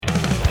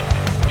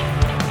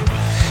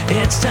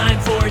It's time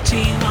for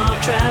Teen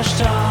Mom Trash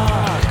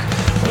Talk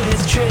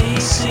with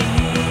Tracy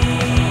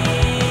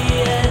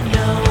and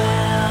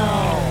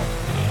Noelle.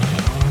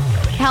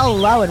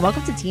 Hello and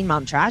welcome to Teen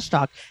Mom Trash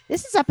Talk.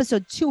 This is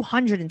episode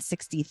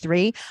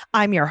 263.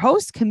 I'm your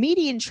host,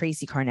 comedian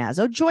Tracy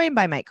Carnazzo, joined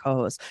by my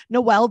co-host,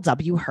 Noelle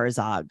W.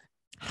 Herzog.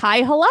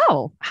 Hi,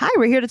 hello. Hi,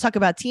 we're here to talk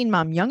about Teen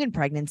Mom Young and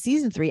Pregnant,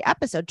 season 3,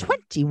 episode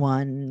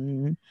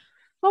 21.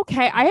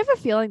 Okay, I have a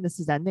feeling this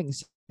is ending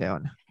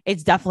soon.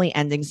 It's definitely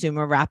ending soon.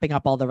 We're wrapping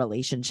up all the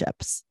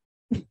relationships.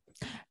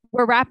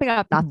 We're wrapping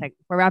up nothing.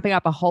 We're wrapping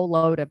up a whole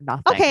load of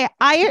nothing. Okay,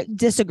 I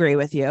disagree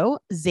with you.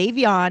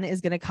 Xavion is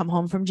going to come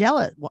home from jail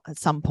at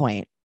some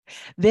point.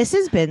 This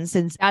has been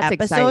since That's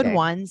episode exciting.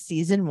 1,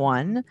 season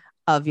 1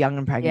 of Young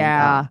and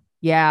Pregnant.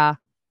 Yeah.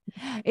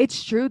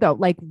 It's true though.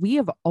 Like we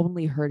have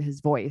only heard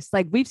his voice.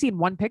 Like we've seen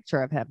one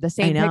picture of him, the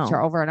same know.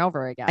 picture over and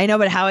over again. I know,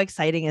 but how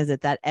exciting is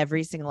it that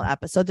every single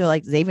episode they're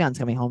like, Xavion's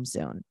coming home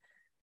soon?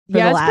 For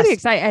Yeah, the it's last pretty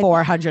exciting.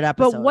 400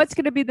 episodes. But what's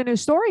going to be the new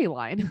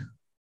storyline?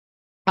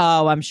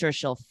 Oh, I'm sure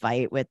she'll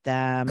fight with them.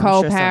 I'm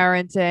sure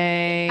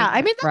Co-parenting. yeah,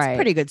 I mean, that's Right. a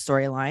pretty good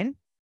storyline.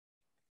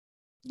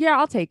 Yeah,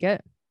 I'll take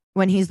it.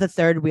 When he's the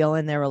third wheel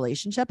in their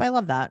relationship. I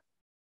love that.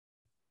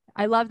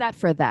 I love that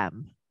for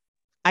them.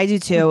 I do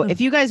too.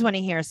 If you guys want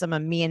to hear some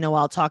of me and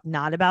Noelle talk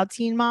not about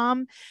Teen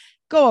Mom,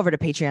 go over to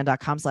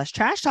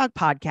patreon.com/trash talk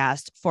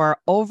podcast for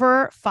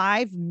over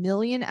 5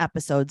 million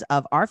episodes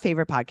of our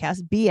favorite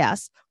podcast,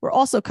 BS. We're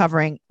also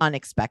covering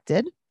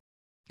Unexpected.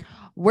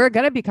 We're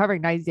going to be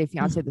covering 90 Day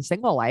Fiancé, The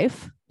Single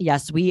Life.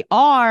 Yes, we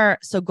are.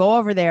 So go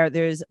over there.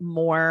 There's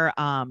more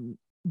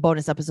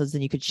bonus episodes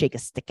than you could shake a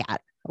stick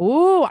at.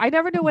 Ooh, I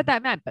never knew what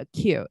that meant, but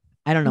cute.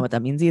 I don't know what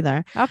that means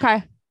either.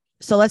 Okay.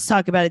 So let's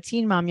talk about a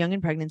Teen Mom Young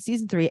and Pregnant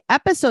season 3,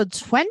 episode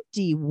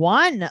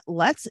 21.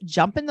 Let's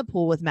jump in the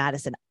pool with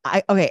Madison.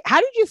 Okay, how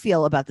did you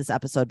feel about this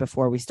episode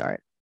before we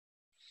start?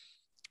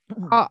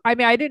 I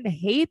mean, I didn't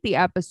hate the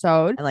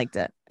episode. I liked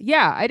it.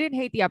 Yeah, I didn't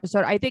hate the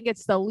episode. I think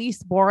it's the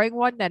least boring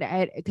one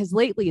that because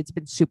lately it's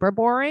been super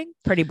boring.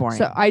 Pretty boring.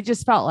 So I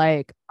just felt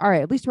like, all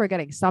right, at least we're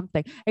getting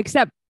something.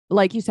 Except,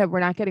 like you said,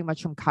 we're not getting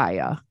much from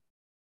Kaya.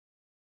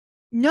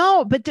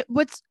 No, but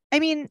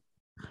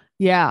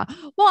Yeah.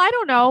 Well, I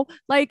don't know.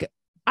 Like,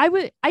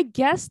 I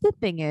guess the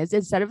thing is,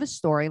 instead of a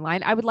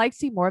storyline, I would like to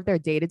see more of their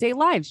day-to-day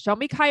lives. Show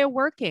me Kaya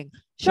working.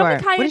 Show Sure.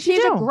 me Kaya What did she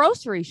she's do?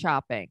 grocery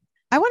shopping.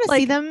 I want to see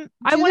like, them.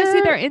 I want to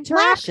see their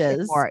interaction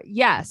flashes. more.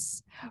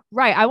 Yes.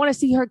 Right. I want to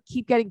see her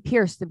keep getting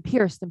pierced and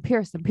pierced and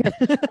pierced and pierced.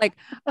 Like,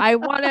 I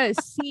want to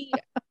see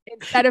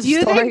instead of Do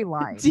you think-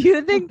 storyline. Do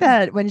you think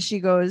that when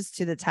she goes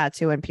to the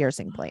tattoo and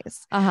piercing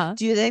place, Uh-huh.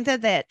 do you think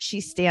that she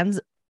stands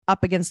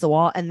up against the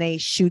wall and they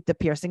shoot the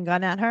piercing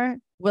gun at her?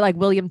 Well, like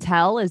William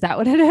Tell, is that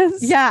what it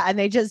is? Yeah, and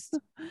they just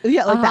like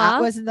that Uh-huh,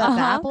 wasn't that the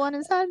uh-huh. apple on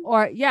his head?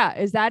 Or yeah,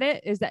 is that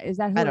it? Is that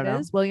who I don't know. it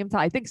is? William Tell.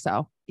 I think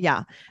so.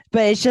 Yeah,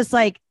 but it's just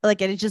like and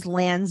it just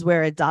lands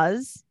where it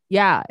does.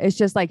 Yeah, it's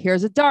just like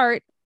here's a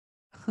dart.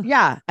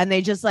 Yeah, and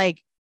they just they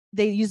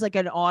use like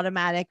an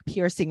automatic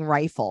piercing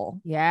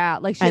rifle. Yeah,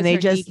 like she And has they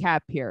her just-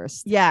 kneecap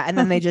pierced. Yeah, and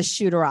then they just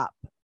shoot her up.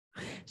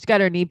 She's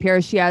got her knee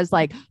pierced. She has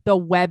like the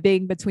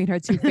webbing between her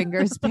two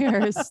fingers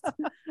pierced.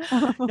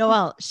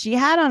 Noelle, she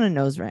had on a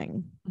nose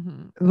ring,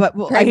 Mhm. but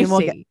I mean,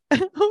 Crazy.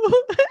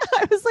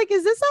 I was like,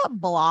 is this a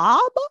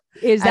blob?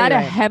 Is that a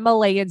Anyway.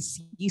 Himalayan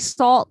sea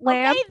salt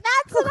lamp? Okay,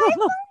 that's what I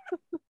thought.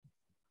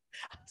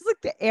 I was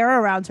like, the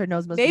air around her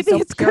nose must Maybe be so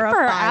it's good for her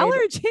purified.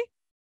 allergy.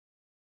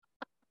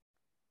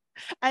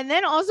 And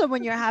then also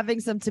when you're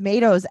having some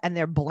tomatoes and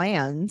they're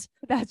bland,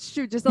 That's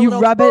true. Just a you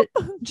little rub it,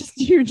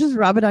 you just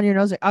rub it on your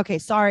nose. Okay,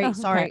 sorry. Okay,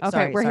 Sorry.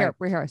 we're here.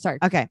 We're here. Sorry.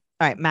 Okay.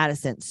 All right,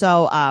 Madison.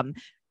 So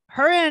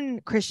her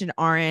and Christian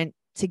aren't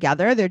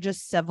together. They're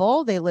just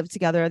civil. They live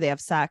together, they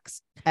have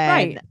sex,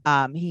 and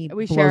he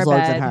We share blows a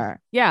loads at bed.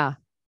 her. Yeah.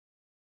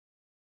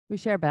 We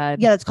share bed.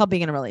 Yeah, that's called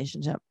being in a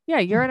relationship. Yeah,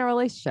 you're in a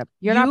relationship.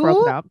 You're not You-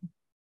 broken up.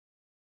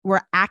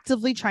 We're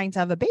actively trying to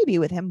have a baby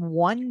with him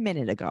 1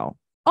 minute ago.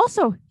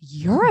 Also,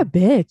 you're a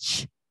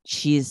bitch.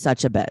 She's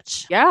such a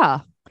bitch.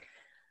 Yeah.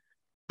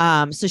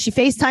 So she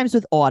FaceTimes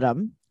with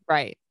Autumn.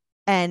 Right.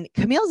 And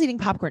Camille's eating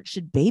popcorn.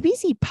 Should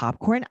babies eat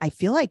popcorn? I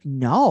feel like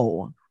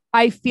no.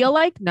 I feel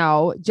like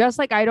no, just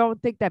like I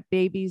don't think that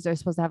babies are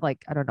supposed to have like,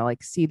 I don't know,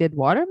 like seeded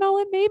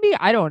watermelon, maybe.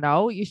 I don't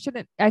know. You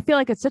shouldn't. I feel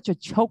like it's such a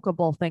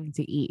chokeable thing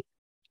to eat.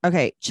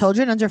 Okay.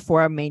 Children under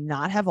 4 may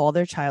not have all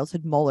their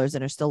childhood molars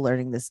and are still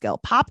learning the skill.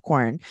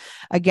 Popcorn.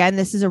 Again,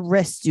 this is a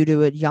risk due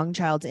to a young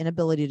child's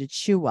inability to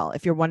chew well.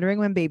 If you're wondering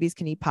when babies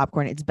can eat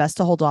popcorn, it's best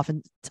to hold off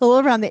until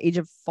around the age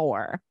of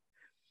 4.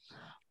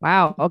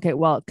 Wow. Okay.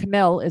 Well,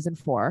 Camille isn't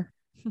 4.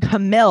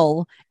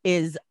 Camille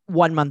is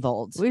 1 month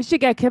old. We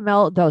should get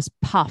Camille those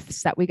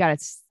puffs that we got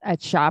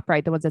at shop,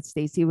 right? The ones that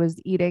Stacy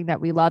was eating that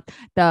we loved.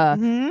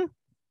 Mhm.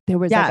 There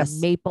was like Yes.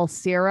 a maple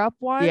syrup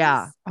one.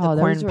 Yeah, the Oh,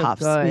 corn those were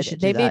puffs. We good. should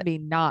do They that.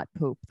 made me not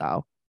poop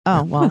though.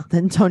 Oh, well,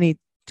 then Tony,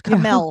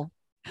 Camille,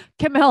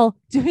 Camille,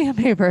 do me a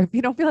favor. If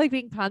you don't feel like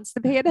being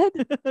constipated,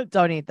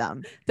 don't eat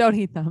them. don't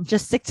eat them.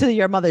 Just stick to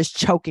your mother's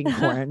choking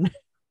corn.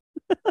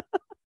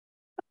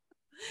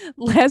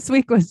 Last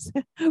week was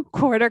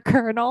quarter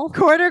kernel.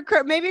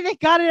 Maybe they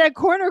got it at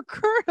Corner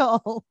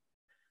Kernel.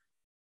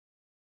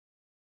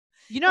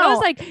 You know, I was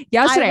like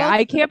yesterday, love-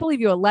 I can't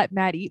believe you would let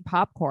Matt eat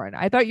popcorn.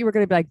 I thought you were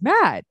going to be like,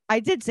 Matt. I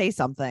did say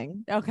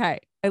something. Okay.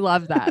 I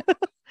love that.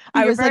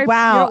 I was like,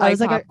 wow. I was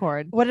like,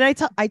 popcorn. What did I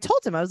tell? I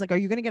told him, I was like, are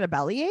you going to get a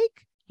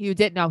bellyache? You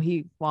didn't know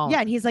he won't.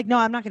 Yeah. And he's like, no,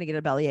 I'm not going to get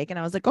a bellyache. And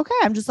I was like, okay,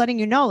 I'm just letting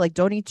you know, like,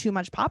 don't eat too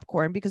much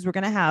popcorn because we're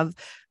going to have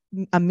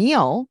a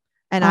meal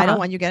and I don't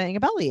want you getting a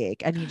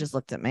bellyache. And he just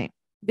looked at me.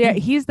 Yeah,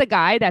 he's the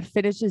guy that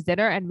finishes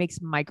dinner and makes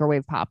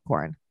microwave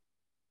popcorn.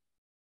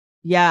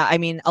 Yeah. I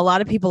mean, a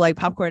lot of people like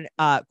popcorn.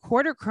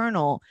 Quarter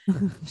Kernel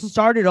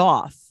started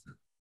off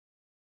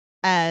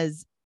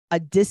as a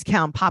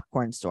discount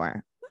popcorn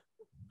store.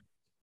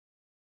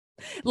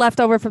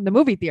 Leftover from the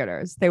movie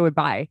theaters, they would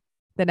buy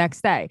the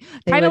next day.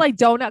 Kind of like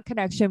Donut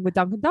Connection with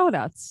Dunkin'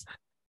 Donuts.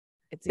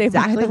 It's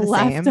exactly the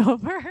same.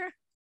 Leftover.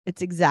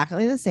 It's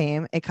exactly the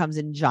same. It comes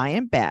in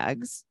giant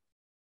bags.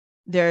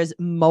 There's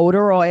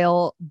motor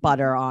oil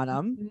butter on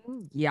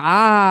them.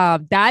 Yeah,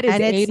 that is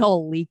And it's-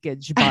 anal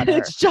leakage And butter.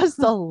 it's just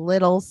a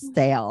little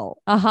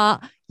stale.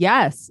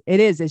 Yes, it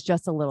is. It's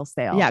just a little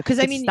stale. Yeah, because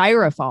I It's mean,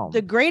 styrofoam.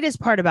 the greatest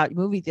part about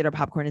movie theater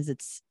popcorn is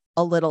it's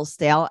a little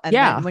stale. And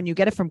Yeah. then when you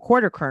get it from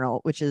Quarter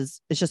Kernel, which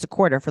is it's just a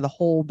quarter for the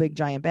whole big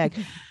giant bag,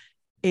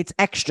 it's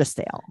extra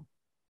stale,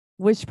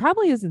 Which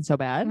probably isn't so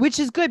bad. which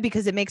is good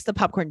because it makes the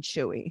popcorn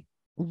chewy.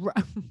 R-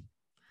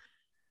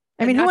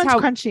 I mean, who that's wants how-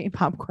 crunchy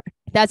popcorn?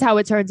 That's how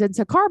it turns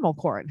into caramel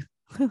corn.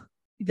 They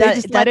That-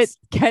 just let it that's-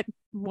 get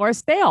more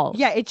stale.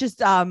 Yeah, it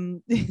just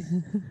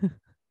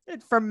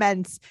it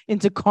ferments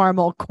into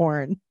caramel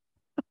corn.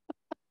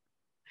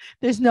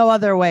 There's no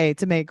other way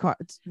to make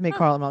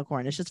caramel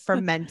corn. It's just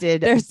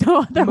fermented There's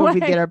no other movie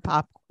way. theater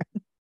popcorn.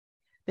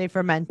 They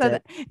ferment So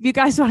it. if you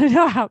guys want to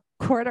know how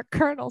quarter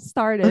kernel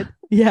started,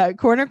 Yeah,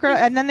 Corner Kernel.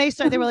 And then they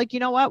were like, you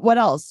know what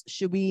else?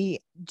 Should we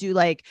do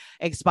like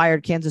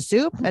expired cans of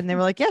soup? And they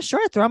were like, yeah,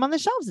 sure. Throw them on the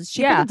shelves. It's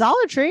cheaper Yeah. than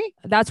Dollar Tree.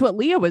 that's what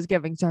Leah was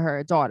giving to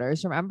her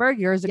daughters. Remember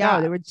years ago, Yeah.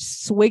 they were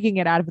swigging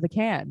it out of the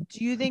can.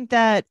 Do you think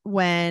that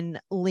when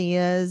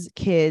Leah's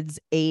kids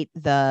ate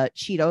the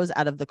Cheetos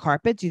out of the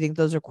carpet, do you think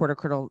those are Quarter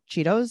Kernel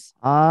Cheetos?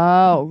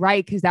 Oh,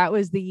 right. Because that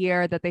was the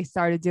year that they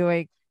started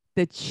doing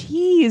the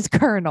cheese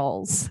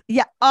kernels.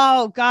 Yeah.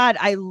 Oh God.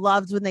 I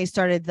loved when they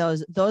started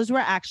those. Those were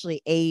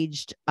actually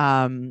aged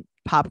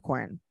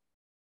popcorn.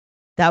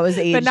 That was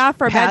aged, not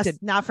fermented.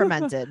 not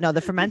fermented. No,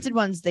 the fermented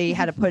ones they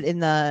had to put in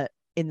the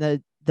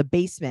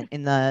basement,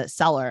 in the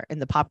cellar, in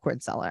the popcorn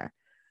cellar.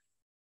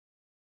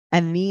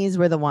 And these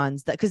were the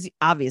ones that, because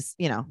obvious,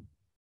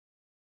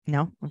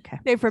 no, okay.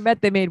 They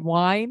ferment, they made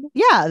wine.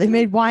 Yeah, they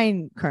made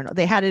wine kernel.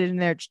 They had it in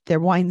their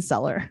wine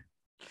cellar.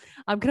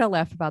 I'm going to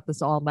laugh about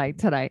this all night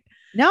tonight.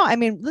 No, I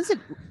mean, listen,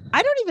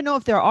 I don't even know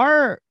if there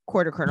are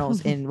quarter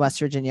kernels in West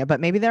Virginia, but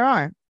maybe there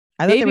are.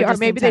 I thought Maybe, were or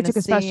just in maybe they took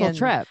a Tennessee special and-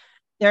 trip.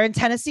 They're in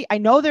Tennessee. I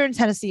know they're in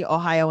Tennessee,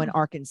 Ohio, and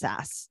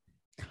Arkansas.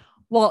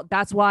 Well,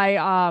 that's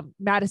why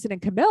Madison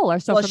and Camille are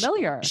so Well,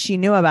 familiar. She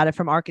knew about it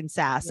from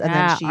Arkansas, and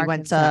then she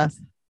went to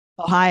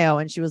Ohio,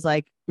 and she was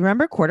like,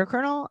 "Remember Quarter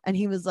Kernel?" And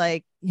he was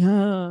like,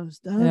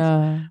 "Yes, that's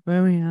Yeah.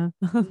 where we have.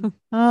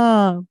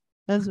 Oh,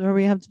 that's where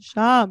we have to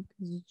shop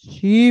because it's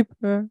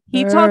cheaper."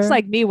 He talks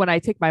like me when I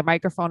take my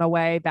microphone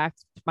away, back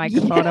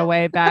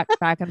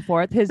and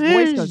forth. His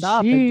voice goes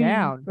up and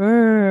down.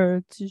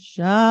 Cheaper to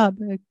shop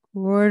at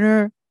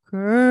Quarter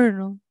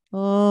Kernel.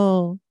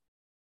 Oh,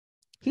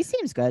 he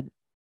seems good.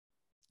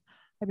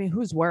 I mean,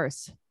 who's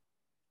worse?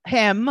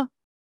 Him.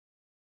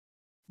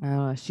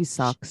 Oh, she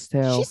sucks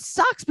too. She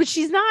sucks, but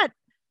she's not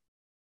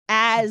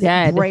as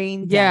Dead.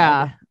 brain dead.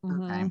 Yeah. Okay.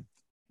 Mhm.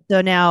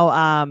 So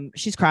now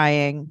she's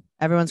crying.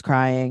 Everyone's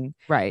crying.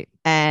 Right.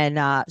 And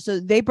so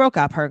they broke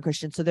up, her and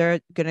Christian. So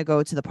they're gonna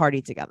go to the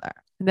party together.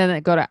 And then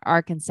they go to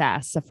Arkansas,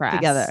 Saffras.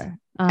 Together.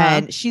 Uh-huh.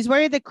 And she's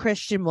worried that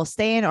Christian will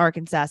stay in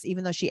Arkansas,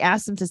 even though she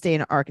asked him to stay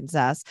in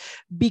Arkansas,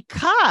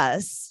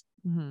 because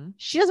Mhm.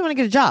 she doesn't want to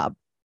get a job.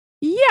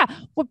 Yeah.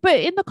 Well, but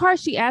in the car,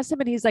 she asked him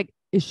and he's like,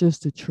 it's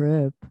just a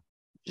trip.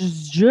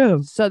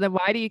 So then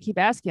why do you keep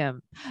asking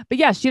him? But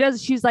yeah, she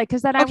does. She's like,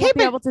 because then I Okay, won't be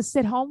but- able to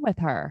sit home with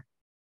her.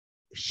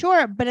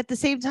 Sure, but at the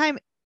same time,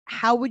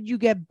 how would you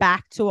get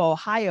back to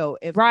Ohio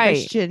if Right.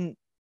 Christian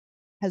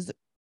has?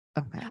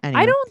 Okay, I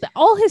anyway. don't,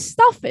 all his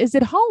stuff is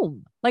at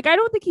home. Like, I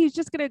don't think he's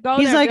just going to go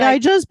He's there and like, be I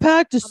just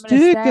packed a "I'm gonna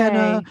stick and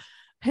a stay."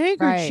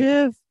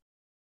 handkerchief.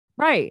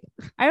 Right.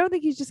 I don't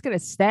think he's just going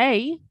to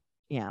stay.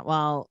 Yeah.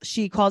 Well,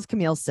 she calls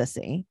Camille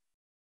sissy.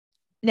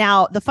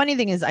 Now, the funny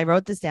thing is, I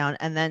wrote this down,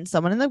 and then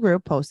someone in the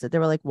group posted. They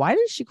were like, "Why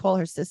does she call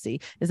her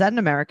sissy? Is that an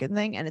American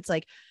thing?" And it's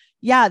like,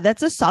 yeah,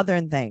 that's a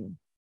Southern thing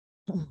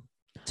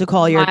to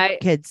call your My-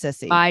 kid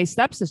sissy. My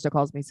stepsister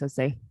calls me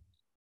sissy.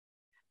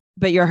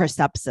 But you're her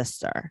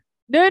stepsister.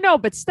 No,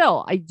 but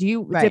still, I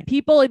do. Right. Did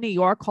people in New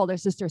York call their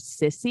sister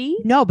sissy?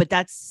 No, but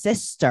that's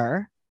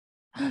sister.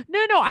 No,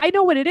 I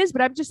know what it is,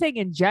 but I'm just saying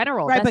in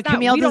general. Right, that's but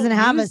Camille we don't doesn't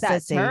have a use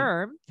that sissy.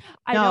 term.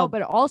 I No, know,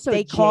 but also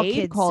they call Jade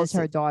kids calls sissy.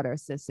 her daughter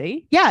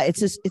sissy. Yeah,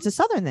 it's a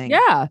Southern thing.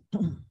 Yeah.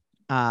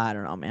 I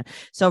don't know, man.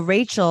 So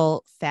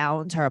Rachel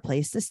found her a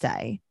place to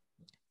stay.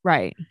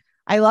 Right.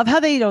 I love how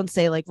they don't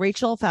say like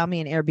Rachel found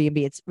me an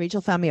Airbnb. It's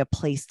Rachel found me a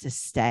place to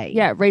stay.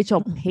 Yeah.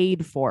 Rachel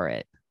paid for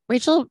it.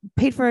 Rachel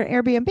paid for an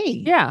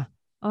Airbnb. Yeah.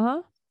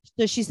 Uh-huh.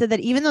 So she said that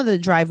even though the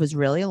drive was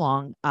really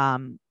long,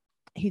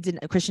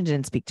 Christian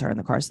didn't speak to her in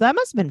the car. So that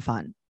must have been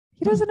fun.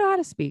 He doesn't know how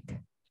to speak.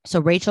 So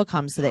Rachel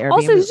comes to the Airbnb.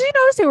 Also, did you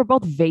notice they were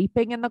both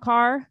vaping in the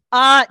car?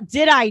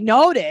 Did I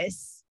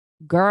notice?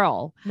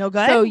 Girl. No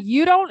good. So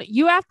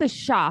you have to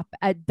shop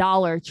at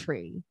Dollar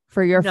Tree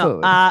for your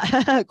food.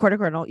 Quarter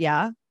Kernel,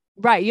 yeah.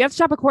 Right. You have to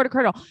shop at Quarter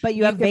Kernel. But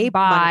you have can vape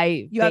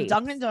money. You have vapes.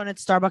 Dunkin'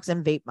 Donuts, Starbucks,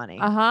 and vape money.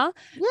 Uh-huh.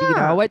 Yeah. You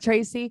know what,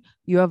 Tracy?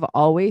 You have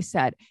always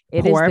said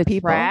it Poor is the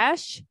people.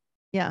 trash.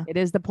 Yeah. It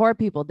is the poor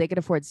people. They can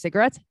afford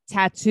cigarettes,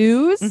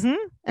 tattoos. Mm-hmm.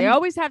 They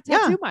always have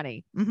tattoo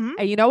money. Mm-hmm.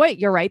 And you know what?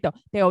 You're right, though.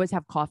 They always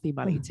have coffee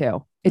money,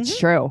 too. It's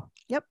true.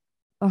 Yep.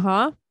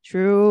 Uh-huh.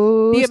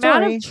 True. The story.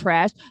 amount of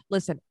trash.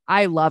 Listen,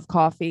 I love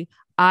coffee.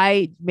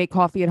 I make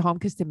coffee at home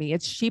because to me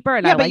it's cheaper.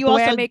 And I like the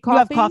way I make coffee. You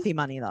have coffee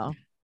money, though.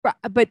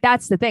 But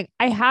that's the thing.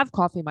 I have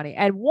coffee money.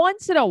 And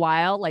once in a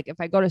while, like if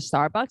I go to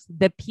Starbucks,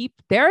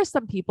 there are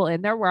some people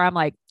in there where I'm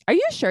like, are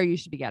you sure you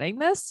should be getting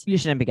this? You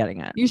shouldn't be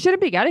getting it. You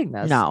shouldn't be getting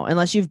this. No,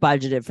 unless you've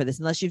budgeted for this,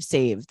 unless you've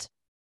saved.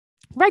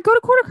 Right. Go to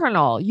Quarter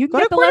Kernel. You can Go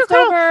get to the Quarter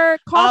Kernel. leftover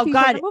coffee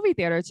God. from the movie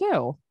theater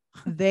too.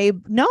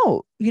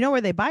 You know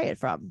where they buy it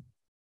from?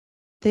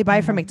 They buy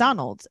it from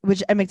McDonald's,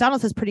 and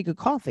McDonald's has pretty good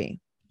coffee.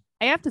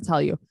 I have to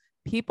tell you,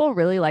 people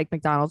really like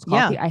McDonald's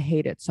coffee. I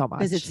hate it so much.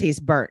 Because it tastes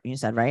burnt, you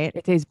said, right?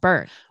 It tastes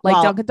burnt. Like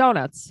Well, Dunkin'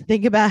 Donuts.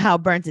 Think about how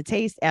burnt it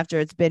tastes after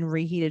it's been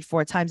reheated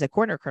 4 times at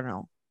Quarter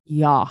Kernel.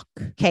 Yuck.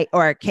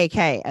 Or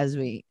KK as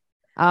we.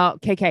 Oh,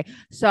 KK.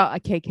 So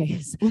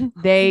KKs,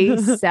 they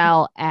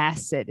sell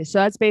acid. So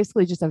that's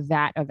basically just a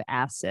vat of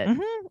acid.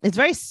 Mm-hmm. It's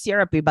very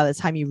syrupy by the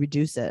time you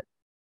reduce it.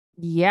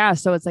 Yeah.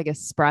 So it's like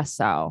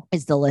espresso.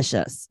 It's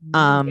delicious.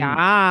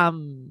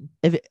 Yum.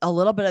 If a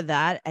little bit of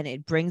that, and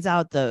it brings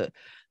out the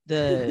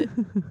Je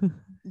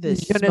ne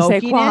sais quoi.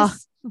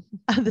 smokiness,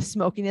 the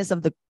smokiness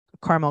of the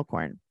caramel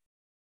corn.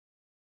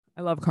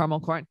 I love caramel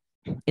corn.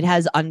 It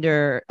has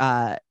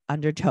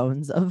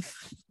undertones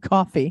of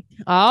coffee.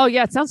 Oh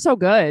yeah, it sounds so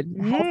good.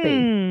 Healthy.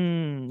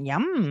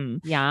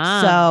 Yum.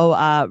 Yeah.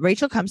 So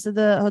Rachel comes to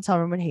the hotel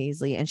room with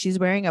Hazley, and she's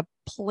wearing a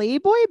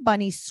Playboy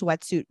bunny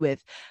sweatsuit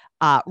with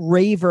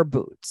raver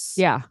boots.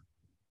 Yeah.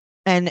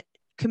 And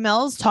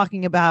Camille's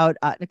talking about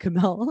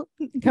Camille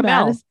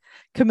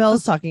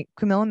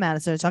and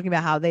Madison are talking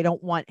about how they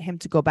don't want him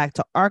to go back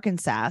to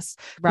Arkansas because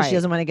Right. she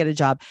doesn't want to get a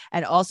job.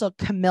 And also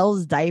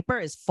Camille's diaper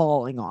is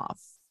falling off.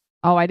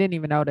 Oh, I didn't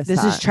even notice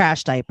This that. is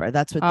trash diaper.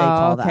 That's what they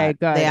call okay, that.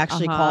 good. They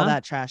actually call Uh-huh.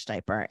 that trash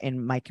diaper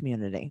in my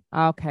community.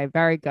 Okay,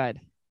 very good.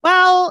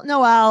 Well,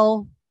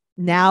 Noelle,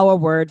 now a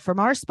word from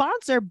our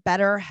sponsor,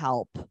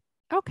 BetterHelp.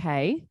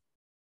 Okay.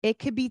 It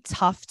could be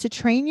tough to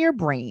train your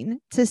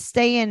brain to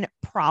stay in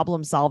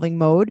problem-solving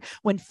mode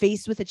when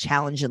faced with a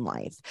challenge in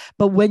life.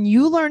 But when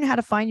you learn how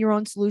to find your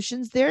own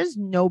solutions, there's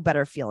no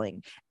better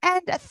feeling.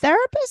 And a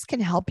therapist can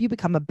help you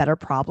become a better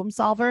problem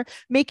solver,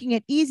 making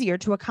it easier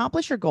to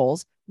accomplish your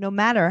goals, no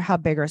matter how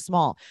big or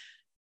small.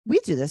 We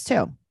do this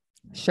too.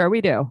 Sure we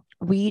do.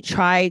 We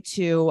try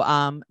to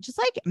just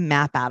like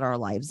map out our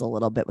lives a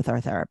little bit with our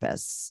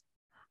therapists.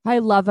 I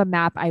love a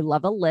map. I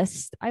love a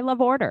list. I love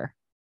order.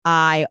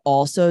 I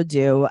also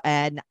do.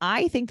 And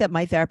I think that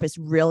my therapist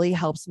really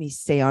helps me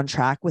stay on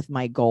track with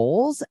my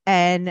goals.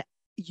 And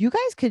you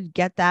guys could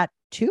get that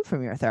too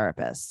from your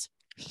therapist.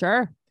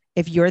 Sure.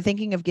 If you're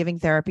thinking of giving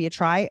therapy a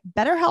try,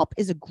 BetterHelp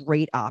is a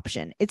great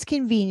option. It's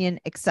convenient,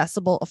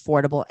 accessible,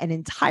 affordable, and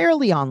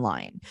entirely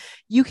online.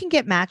 You can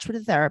get matched with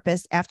a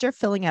therapist after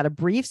filling out a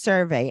brief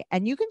survey,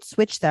 and you can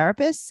switch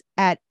therapists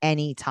at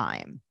any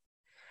time.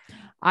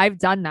 I've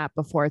done that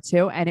before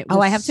too. And it was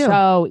I have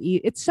too.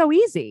 It's so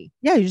easy.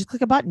 Yeah, you just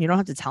click a button. You don't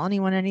have to tell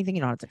anyone anything.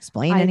 You don't have to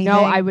explain I anything. know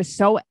I was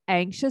so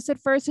anxious at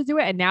first to do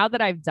it. And now that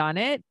I've done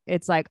it,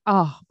 it's like,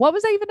 oh, what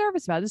was I even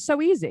nervous about? It's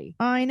so easy.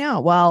 I know.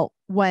 Well,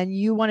 when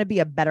you want to be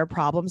a better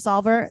problem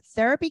solver,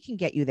 therapy can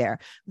get you there.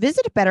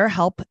 Visit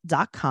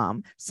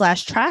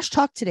betterhelp.com/trash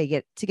talk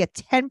today to get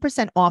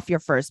 10% off your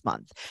first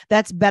month.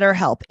 That's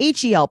BetterHelp,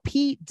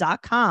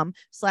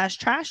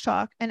 HELP.com/trash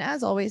talk. And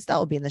as always, that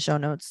will be in the show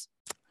notes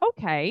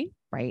Okay.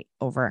 right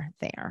over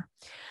there.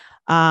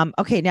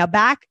 Okay, now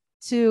back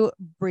to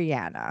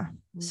Brianna.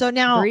 So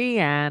now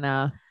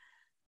Brianna.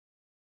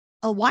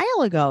 a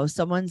while ago,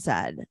 someone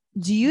said,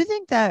 do you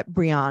think that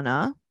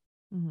Brianna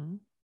Mhm.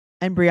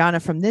 and Brianna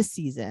from this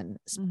season,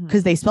 Mhm.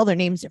 because they spell their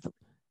names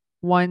differently?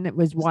 One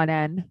was one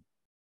N.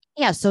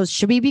 Yeah. So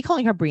should we be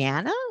calling her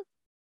Brianna?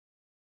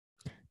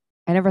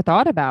 I never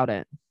thought about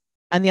it.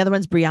 And the other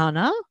one's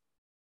Brianna?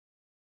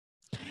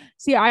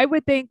 See, I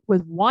would think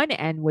with one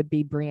N would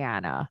be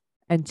Brianna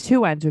and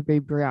two N's would be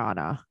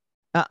Brianna.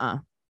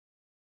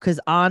 Because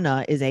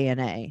Anna is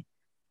ANA.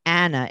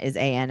 Anna is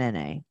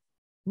ANNA.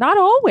 Not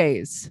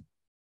always.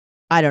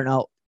 I don't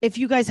know. if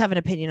you guys have an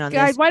opinion on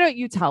Guys, this, why don't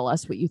you tell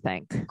us what you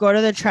think? go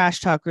to the Trash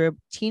Talk group,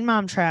 Teen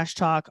Mom Trash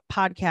Talk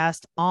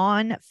podcast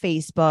on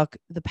Facebook.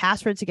 The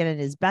password to get in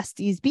is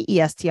besties,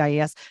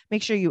 BESTIES.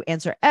 Make sure you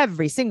answer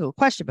every single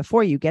question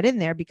before you get in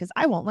there because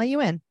I won't let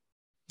you in.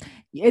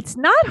 It's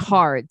not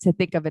hard to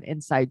think of an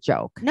inside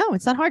joke. No,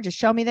 it's not hard. Just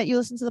show me that you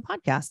listen to the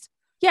podcast.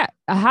 Yeah.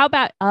 How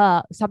about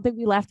something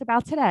we laughed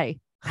about today?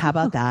 How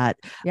about that?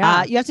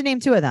 Yeah. You have to name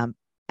 2 of them.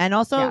 And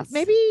also Yes.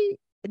 maybe,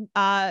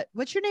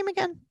 what's your name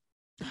again?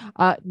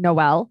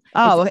 Noelle.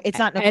 Oh, it's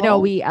not Nicole.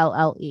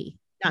 Noelle.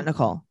 Not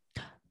Nicole.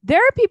 There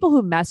are people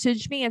who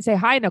message me and say,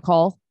 "Hi,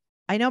 Nicole."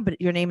 I know, but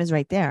your name is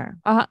right there.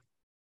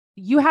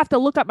 You have to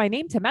look up my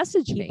name to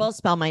message People me.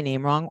 spell my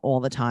name wrong all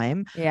the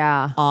time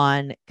Yeah.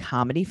 on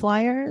comedy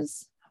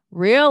flyers,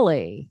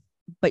 Really?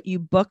 but you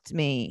booked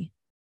me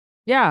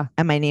Yeah.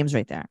 and my name's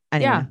right there.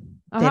 Anyway, Yeah.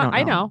 they don't know.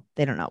 I know.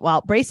 They don't know.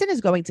 Well, Brayson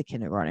is going to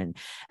kindergarten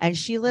and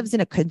she lives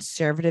in a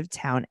conservative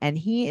town and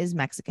he is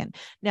Mexican.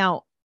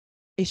 Now,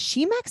 is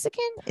she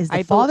Mexican? Is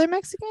the father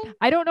Mexican?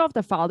 I don't know if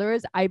the father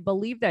is. I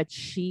believe that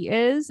she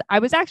is. I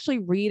was actually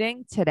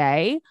reading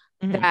today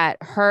Mhm. that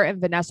her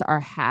and Vanessa are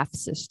half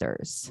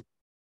sisters.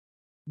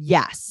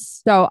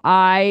 Yes. So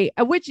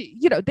which,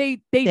 they have do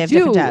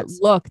different dads.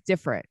 look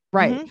different.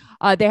 Right.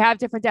 Mhm. They have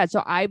different dads.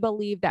 So I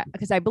believe that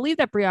because I believe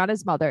that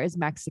Brianna's mother is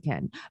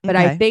Mexican, but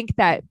I Okay. think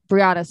that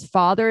Brianna's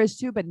father is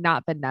too, but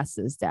not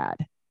Vanessa's dad.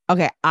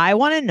 Okay. I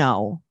want to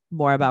know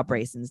more about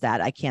Brayson's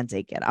dad. I can't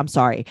take it. I'm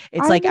sorry.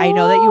 It's I like, I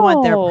know that you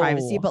want their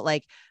privacy, know. but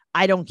like,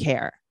 I don't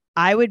care.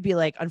 I would be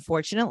like,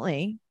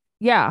 unfortunately,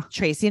 Yeah.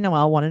 Tracy and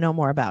Noelle want to know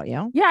more about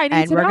you. Yeah. I need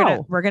And to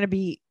know. we're gonna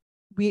be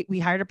we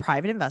hired a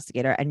private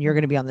investigator and you're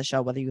gonna be on the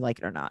show whether you like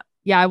it or not.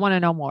 Yeah. I want to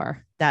know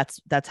more. That's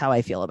how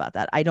I feel about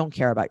that. I don't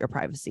care about your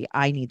privacy.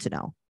 I need to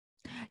know.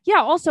 Yeah.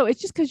 Also, it's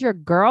just because your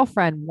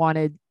girlfriend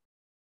wanted,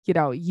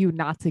 you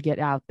not to get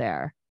out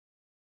there.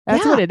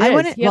 That's Yeah, what it I is.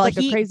 wouldn't- He had well, like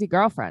a he- crazy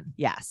girlfriend.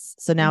 Yes.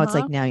 So now it's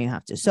like Uh-huh. now you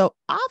have to. So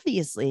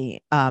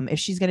obviously, if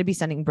she's gonna be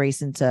sending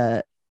Brayson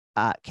to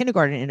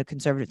kindergarten in a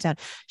conservative town,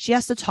 she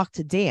has to talk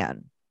to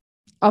Dan.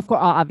 Of course,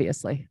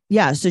 obviously.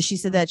 Yeah. So she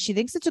said that she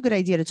thinks it's a good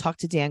idea to talk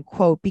to Dan,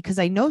 quote, because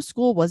I know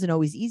school wasn't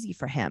always easy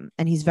for him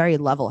and he's very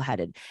level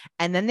headed.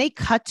 And then they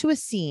cut to a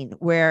scene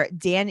where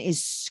Dan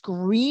is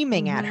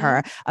screaming at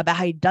her about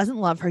how he doesn't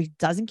love her. He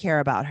doesn't care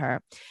about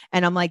her.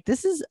 And I'm like,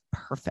 this is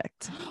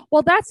perfect.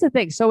 Well, that's the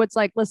thing. So it's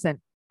like,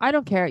 listen, I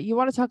don't care. You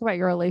want to talk about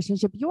your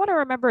relationship. You want to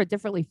remember it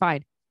differently.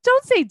 Fine.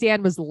 Don't say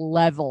Dan was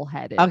level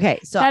headed. Okay.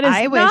 So that is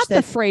I wish not the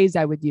that, phrase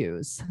I would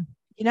use.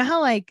 you know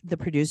how like the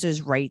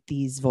producers write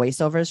these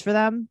voiceovers for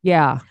them?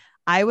 Yeah.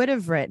 I would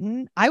have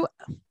written,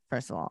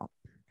 first of all,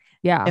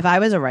 Yeah. if I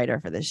was a writer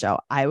for this show,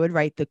 I would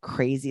write the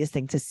craziest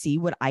thing to see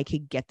what I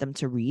could get them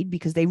to read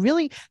because they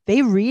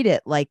read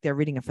it like they're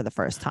reading it for the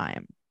first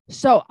time.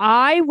 So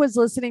I was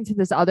listening to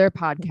this other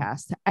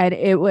podcast and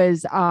it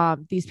was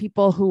these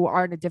people who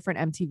are in a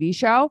different MTV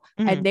show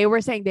and they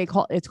were saying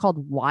it's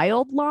called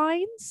Wild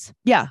Lines.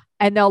 Yeah.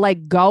 And they'll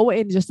like go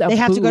in just They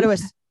have to go to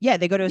booth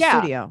they go to a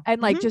studio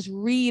and like just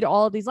read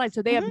all of these lines.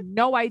 So they have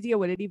no idea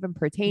what it even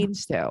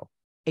pertains to.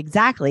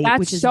 Exactly. That's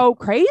which is so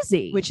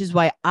crazy. which is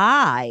why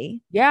I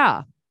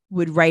Yeah.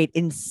 would write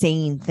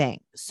insane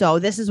things. So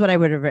this is what I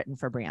would have written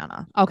for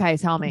Brianna. Okay.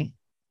 Tell me.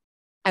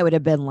 I would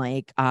have been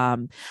like, I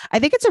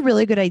think it's a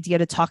really good idea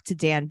to talk to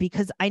Dan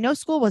because I know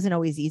school wasn't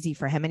always easy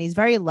for him and he's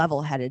very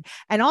level headed.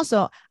 And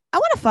also, I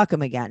want to fuck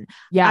him again.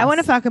 Yeah. I want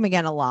to fuck him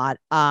again a lot.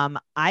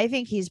 I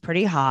think he's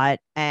pretty hot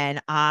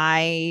and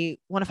I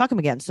want to fuck him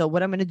again. So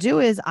what I'm going to do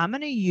is I'm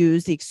going to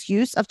use the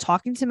excuse of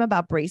talking to him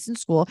about Brayson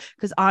school.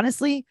 Because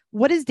honestly,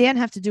 what does Dan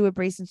have to do with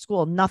Brayson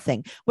school?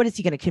 Nothing. What is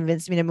he going to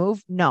convince me to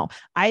move? No,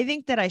 I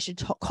think that I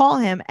should call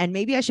him and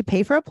maybe I should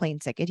pay for a plane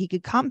ticket. He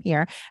could come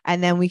here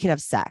and then we could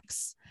have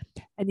sex.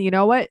 And you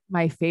know what?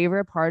 My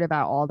favorite part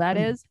about all that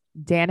is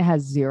Dan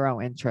has zero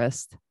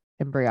interest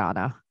in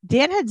Brianna.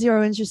 Dan had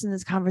zero interest in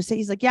this conversation.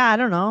 He's like, yeah, I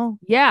don't know.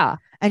 Yeah.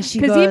 And she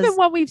Because goes, even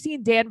when we've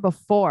seen Dan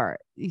before,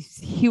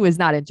 he was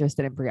not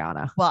interested in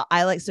Brianna. well,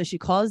 so she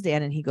calls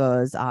Dan and he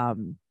goes, how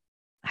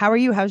are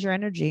you? How's your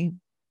energy?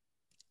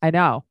 I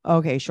know.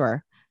 Okay,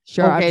 sure.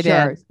 Sure. Okay, I'm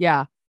Dan. sure.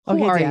 Yeah. Who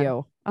Okay, are Dan.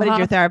 you? What did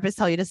your therapist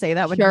tell you to say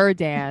that? Sure,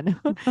 Dan.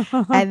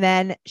 And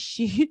then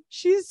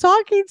she's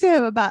talking to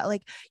him about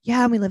like,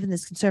 yeah, we live in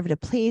this conservative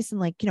place and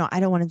like,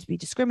 I don't want him to be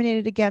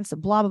discriminated against and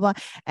blah, blah, blah.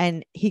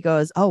 And he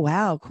goes, oh,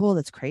 wow, cool.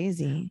 That's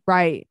crazy.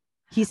 Right.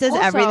 He says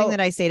Also- everything that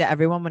I say to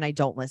everyone when I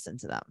don't listen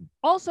to them.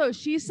 Also,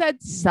 she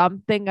said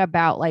something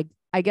about like,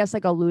 I guess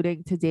like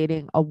alluding to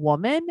dating a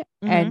woman.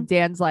 And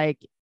Dan's like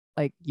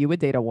you would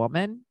date a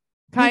woman.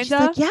 And Kind she's of.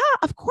 like, yeah,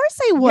 of course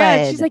I would. Yeah.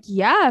 And she's like,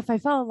 yeah, if I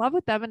fell in love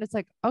with them. And it's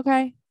like,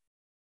 okay,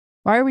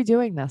 why are we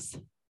doing this?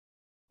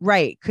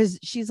 right. Cause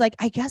she's like,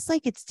 I guess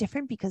like it's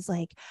different because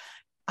like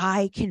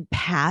I can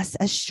pass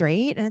as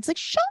straight. And it's like,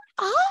 shut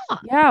up.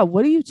 Yeah.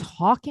 What are you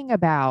talking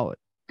about?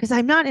 Because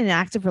I'm not in an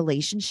active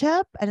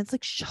relationship. And it's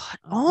like, shut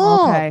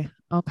up.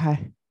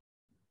 Okay.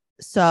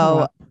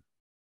 So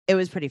It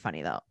was pretty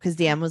funny though, because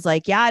Dan was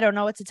like, yeah, I don't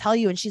know what to tell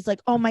you. And she's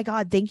like, oh my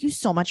God, thank you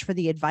so much for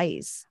the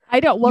advice. I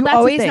don't. Well, You that's the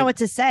always thing. know what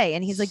to say.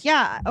 And he's like,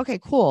 yeah, okay,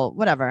 cool,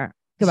 whatever.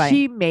 Goodbye.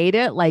 She made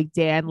it like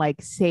Dan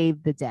like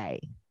saved the day.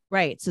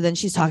 Right. So then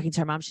she's talking to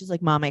her mom. She's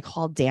like, Mom, I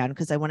called Dan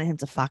because I wanted him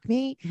to fuck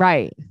me.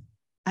 Right.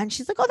 And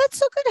she's like, oh, that's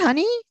so good,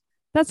 honey.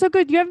 That's so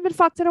good. You haven't been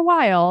fucked in a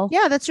while.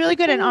 Yeah, that's really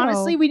good. And Oh.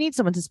 honestly, we need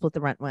someone to split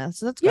the rent with.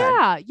 So that's good.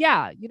 Yeah.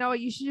 Yeah. You know what?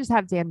 You should just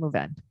have Dan move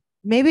in.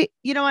 Maybe,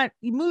 you know what?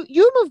 You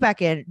move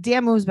back in.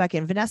 Dan moves back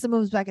in. Vanessa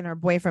moves back in. Her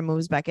boyfriend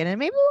moves back in. And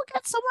maybe we'll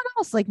get someone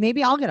else. Like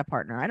maybe I'll get a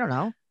partner. I don't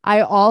know.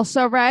 I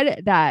also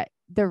read that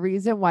the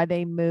reason why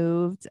they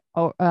moved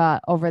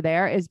over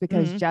there is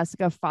because Mhm.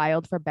 Jessica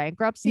filed for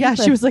bankruptcy. Yeah,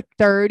 for she was like,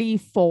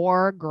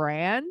 34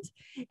 grand.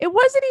 It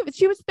wasn't even,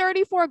 she was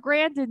 34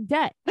 grand in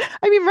debt.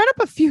 I mean, run up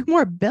a few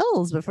more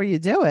bills before you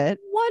do it.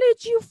 What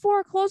did you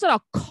foreclose on? A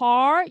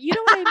car? You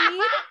know what I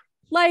mean?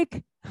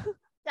 Like,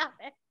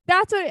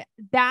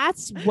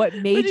 that's what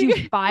made you you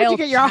get- file Did you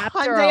get your chapter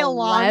Hyundai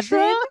 11.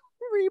 Elantra?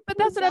 But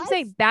that's what I'm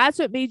saying. That's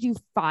what made you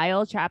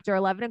file chapter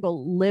 11 and go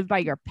live by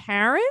your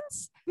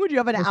parents. Would you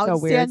have an It's so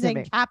weird to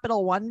outstanding me.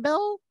 Capital One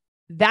bill?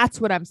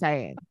 That's what I'm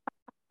saying.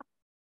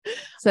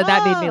 So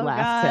that made me Oh,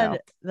 laugh God. too.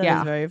 That Yeah.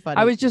 is very funny.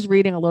 I was just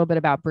reading a little bit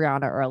about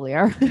Brianna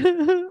earlier.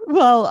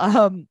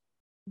 well,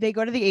 they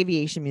go to the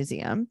aviation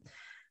museum.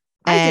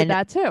 I did And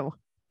that too.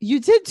 You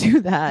did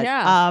do that.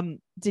 Yeah.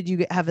 Did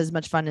you have as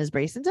much fun as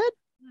Brayson did?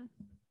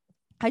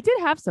 I did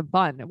have some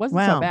fun. It wasn't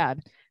Wow. so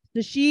bad.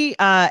 So she,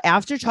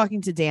 after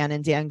talking to Dan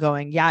and Dan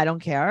going, yeah, I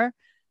don't care.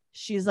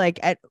 She's like,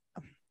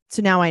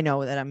 so now I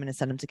know that I'm going to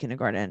send him to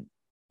kindergarten.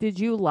 Did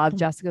you love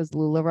Jessica's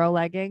LuLaRoe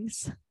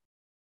leggings?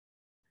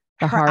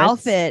 The Her hearts?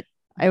 outfit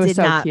It was did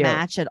so not cute.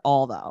 match at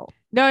all, though.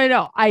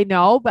 No. I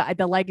know, but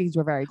the leggings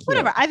were very cute.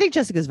 Whatever. I think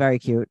Jessica's very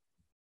cute.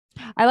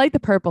 I like the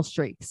purple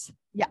streaks.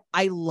 Yeah,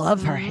 I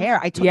love her Mhm. hair.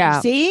 I told Yeah.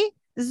 you. See,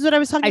 this is what I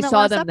was talking I about. saw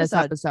last them this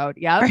episode.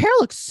 Her Yeah. hair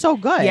looks so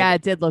good. Yeah,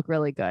 it did look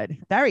really good.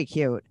 very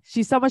cute.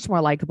 She's so much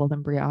more likable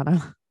than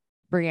Brianna.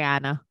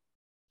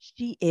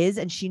 She is,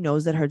 and she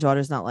knows that her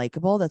daughter's not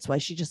likable. That's why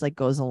she just like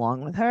goes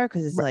along with her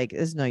because it's like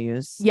there's no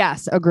use.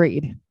 Yes,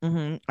 agreed.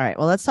 Mhm. All right.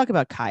 Well, let's talk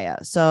about Kaya.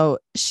 So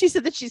she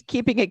said that she's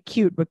keeping it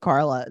cute with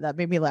Carla. That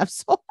made me laugh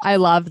so. I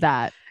love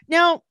that.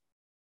 Now,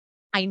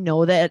 I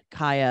know that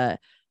Kaya,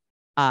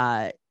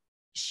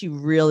 she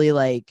really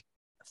like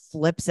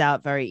flips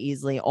out very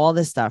easily. All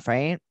this stuff,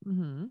 right?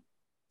 Mm-hmm.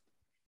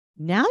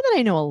 Now that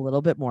I know a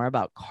little bit more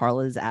about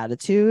Carla's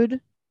attitude,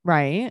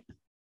 Right.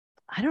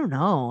 I don't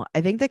know. I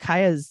think that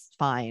Kaya's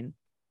fine.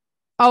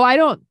 Oh, I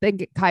don't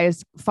think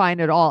Kaya's fine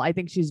at all. I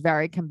think she's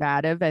very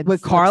combative and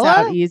With flips Carla?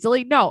 out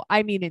easily. No,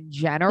 I mean in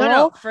general.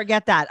 No,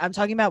 forget that. I'm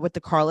talking about with the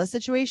Carla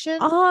situation.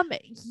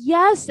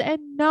 Yes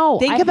and no.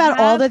 Think I about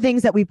all have- the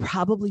things that we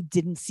probably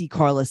didn't see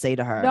Carla say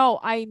to her. No,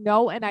 I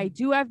know, and I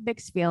do have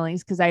mixed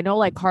feelings because I know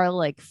like Carla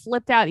like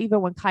flipped out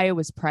even when Kaya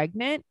was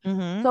pregnant.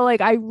 Mhm. So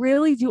like I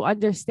really do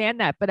understand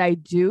that, but I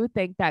do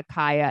think that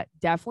Kaya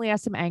definitely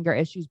has some anger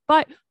issues.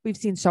 But we've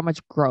seen so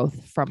much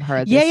growth from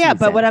her. This Yeah. But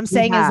season. what I'm We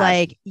saying is have.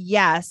 like,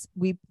 yes,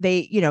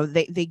 they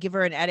give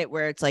her an edit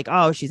where it's like,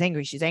 oh, she's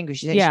angry. She's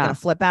Yeah. gonna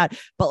flip out.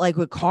 But like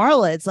with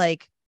Carla, it's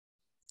like,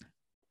 Yeah,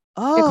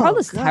 oh,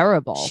 Carla's God,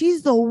 terrible.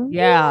 she's the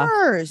Yeah.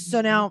 worst.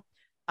 So now,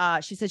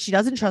 she said she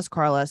doesn't trust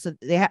Carla, so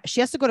she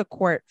has to go to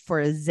court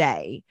for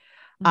Zay,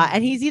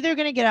 and he's either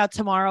gonna get out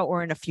tomorrow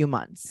or in a few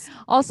months.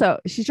 Also,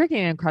 she's drinking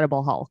an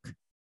Incredible Hulk.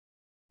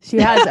 She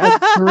has a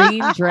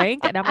green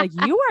drink, and I'm like,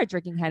 you are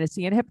drinking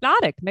Hennessy and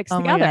Hypnotic mixed Oh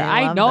my together. God,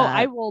 I I love know. that.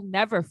 I will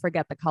never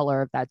forget the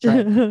color of that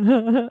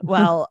drink.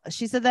 Well,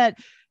 she said that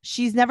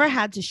she's never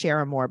had to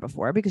share a more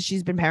before because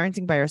she's been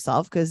parenting by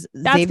herself because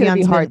That's gonna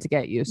be hard to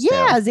get used to.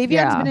 Yeah, Xavion's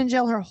Yeah. been in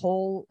jail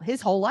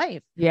his whole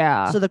life.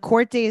 Yeah. So the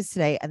court day is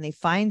today, and they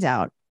find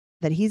out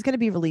that he's going to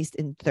be released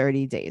in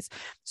 30 days.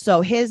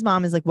 So his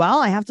mom is like, well,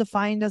 I have to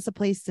find us a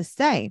place to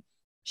stay.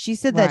 She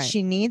said that Right.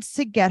 she needs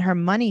to get her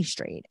money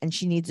straight and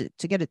she needs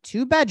to get a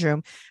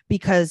 2-bedroom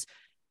because,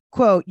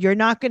 quote, you're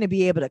not going to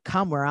be able to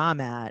come where I'm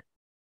at.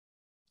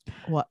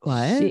 What?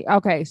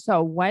 Okay.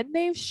 So when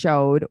they've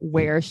showed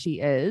where she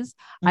is,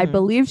 I Mhm.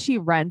 believe she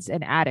rents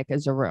an attic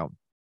as a room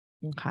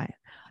Okay.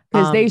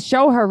 because they Um,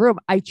 show her room.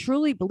 I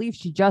truly believe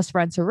she just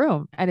rents a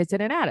room and it's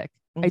in an attic.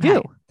 I okay.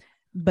 do.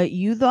 But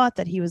you thought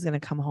that he was going to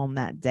come home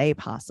that day,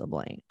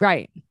 possibly.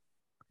 Right.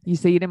 You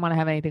say you didn't want to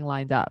have anything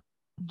lined up.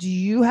 Do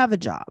you have a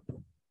job?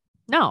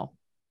 No.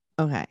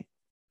 Okay.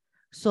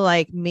 So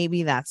like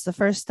maybe that's the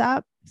first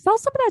step. Sell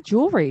some of that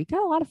jewelry. You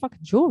got a lot of fucking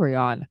jewelry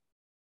on.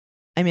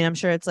 I mean, I'm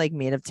sure it's like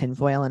made of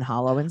tinfoil and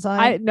hollow inside.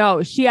 I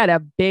know she had a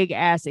big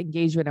ass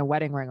engagement and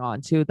wedding ring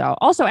on too, though.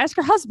 Also, ask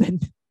her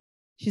husband.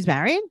 She's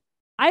married?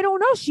 I don't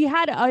know. She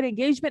had an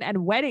engagement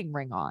and wedding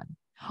ring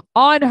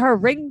on her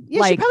ring. Yeah,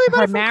 like she probably bought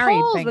her it from married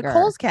Kohl's, finger. with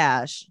Kohl's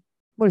cash.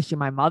 What is she?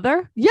 My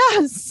mother?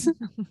 Yes.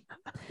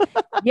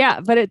 Yeah,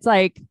 but it's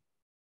like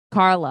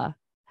Carla.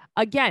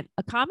 Again,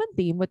 a common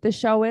theme with the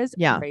show is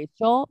Yeah.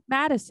 Rachel,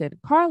 Madison,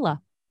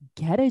 Carla,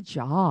 get a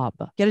job.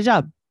 Get a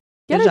job.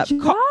 Get Get a a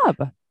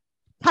job.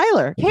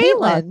 Tyler.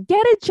 Kayla, Caitlin.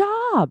 get a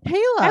job.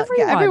 Kayla.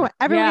 Everyone.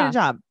 Everyone get Yeah. a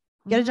job.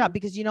 Get a Mhm. job,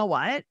 because you know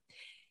what?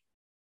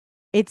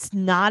 It's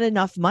not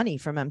enough money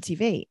from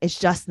MTV. It's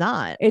just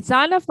not. It's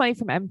not enough money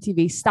from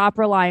MTV. Stop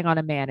relying on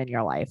a man in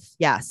your life.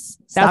 Yes.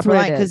 That's Stop what it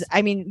relying. Because is.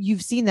 I mean,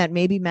 you've seen that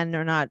maybe men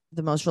are not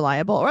the most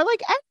reliable, or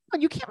like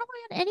anyone. You can't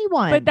rely on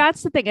anyone. But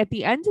that's the thing. At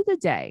the end of the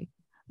day,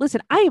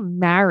 listen, I am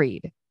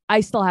married. I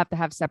still have to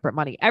have separate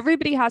money.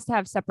 Everybody has to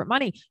have separate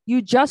money.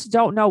 You just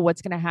don't know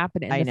what's going to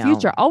happen in I the know.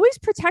 future. Always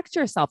protect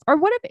yourself. Or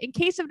what if, in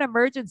case of an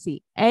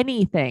emergency,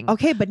 anything?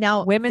 Okay, but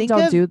now Women think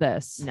don't of- do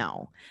this.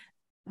 No.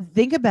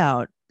 Think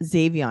about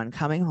Xavion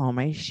coming home,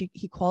 right?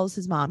 He calls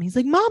his mom. He's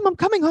like, "Mom, I'm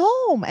coming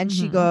home." And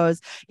she Mhm.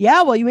 goes,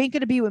 "Yeah, well, you ain't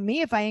going to be with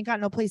me if I ain't got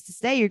no place to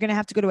stay. You're going to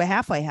have to go to a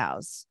halfway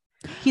house."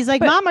 He's like,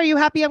 But- "Mom, are you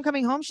happy I'm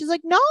coming home?" She's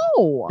like,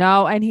 "No."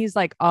 No, and he's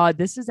like,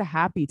 this is a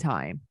happy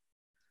time.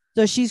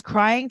 So she's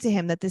crying to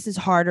him that this is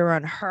harder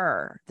on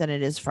her than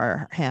it is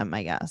for him,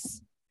 I guess.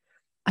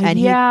 And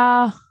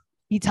yeah.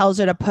 he tells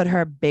her to put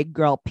her big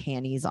girl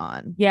panties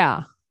on.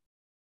 Yeah.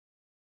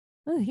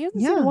 He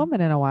hasn't seen Yeah. a woman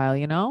in a while,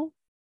 you know?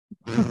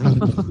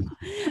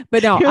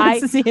 But no, He wants I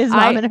to see his I-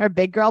 mom in her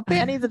big girl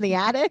panties in the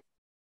attic.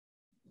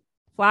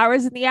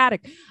 flowers in the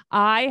attic.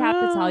 I have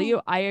to tell Oh.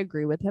 you, I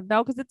agree with him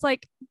though, because it's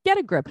like, get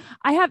a grip.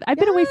 I've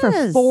been away for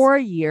Yes. 4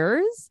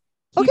 years.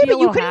 He'd Okay, be a but you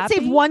little couldn't save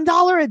happy,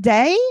 $1 a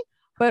day.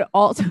 but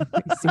also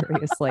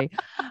seriously.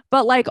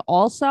 But like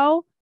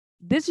also,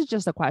 this is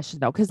just a question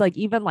though, because like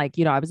even like,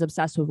 you know, I was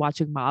obsessed with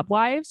watching Mob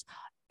Wives.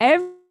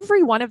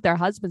 Every one of their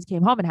husbands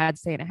came home and had to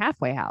stay in a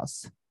halfway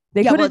house.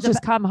 They Yeah, well, couldn't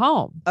just come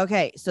home.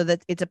 Okay, so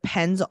that it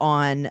depends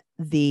on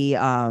the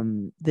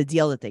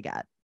deal that they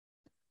get.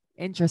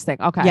 Interesting.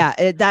 Okay.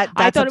 Yeah, that's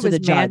I thought up it to was the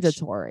judge.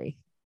 mandatory.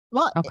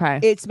 Well, Okay.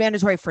 it's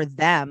mandatory for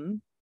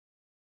them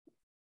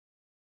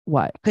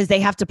What? because they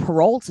have to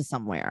parole to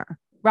somewhere.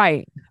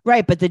 Right.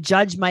 Right, but the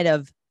judge might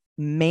have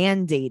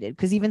mandated,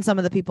 because even some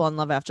of the people in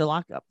Love After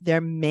Lockup,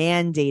 they're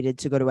mandated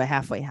to go to a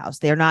halfway house.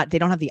 They don't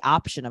have the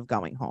option of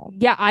going home.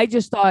 Yeah. I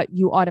just thought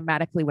you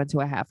automatically went to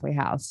a halfway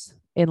house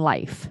in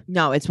life.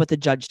 No, it's what the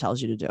judge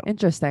tells you to do.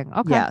 Interesting.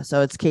 Okay. Yeah,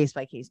 so it's case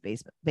by case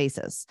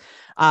basis.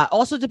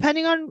 Also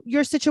depending on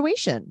your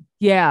situation.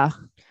 Yeah.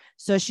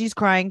 So she's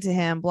crying to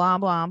him, blah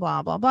blah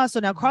blah blah blah. So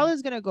now Mm-hmm.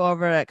 Carla's gonna go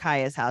over to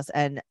Kaya's house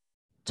and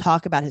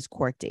talk about his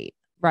court date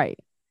Right.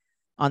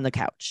 on the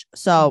couch.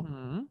 So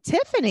Mhm.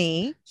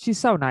 Tiffany, She's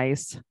so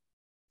nice.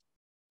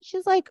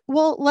 she's like,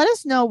 "Well, let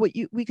us know what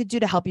we could do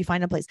to help you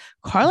find a place."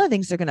 Carla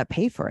thinks they're gonna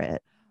pay for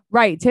it.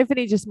 Right.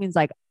 Tiffany just means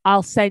like,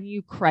 I'll send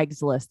you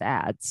Craigslist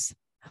ads.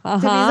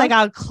 Tiffany's like,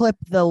 "I'll clip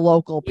the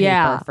local paper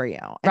Yeah, for you,"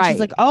 and right. she's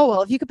like, "Oh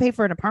well, if you could pay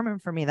for an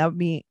apartment for me, that would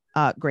be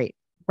great."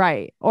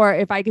 Right. Or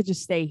if I could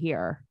just stay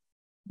here.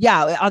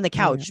 Yeah, on the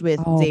couch with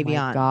Oh my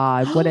Xavion.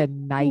 God. What a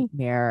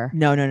nightmare.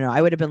 No.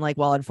 I would have been like,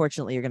 "Well,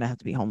 unfortunately, you're gonna have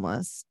to be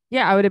homeless."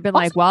 Yeah. I would have been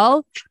Also- like,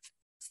 well,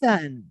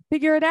 Then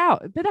figure it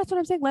out. But that's what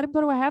I'm saying. Let him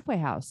go to a halfway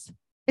house.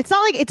 it's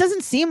not like, it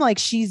doesn't seem like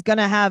she's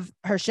gonna have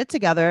her shit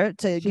together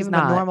to She's give him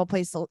not. a normal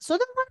place. So then let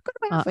him go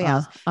to a halfway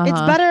house. It's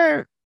Uh-huh.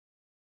 better.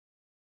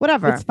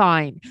 Whatever. It's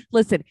fine.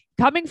 Listen,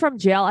 coming from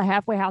jail, a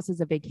halfway house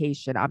is a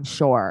vacation, I'm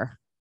sure.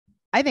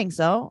 I think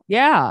so.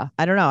 Yeah.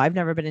 I don't know. I've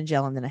never been in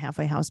jail and in a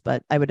halfway house,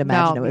 but I would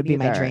imagine No, it me would be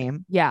my neither.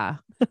 dream, Yeah.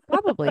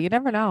 Probably. You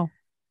never know.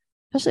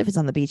 especially if it's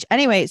on the beach.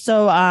 Anyway,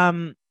 so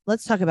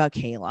let's talk about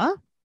Kayla.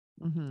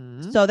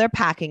 Mhm. So they're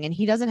packing and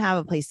he doesn't have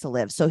a place to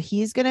live. So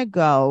he's gonna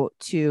go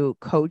to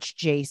Coach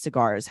Jay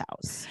Cigar's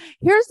house.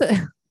 Here's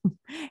the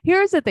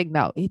here's the thing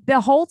though. The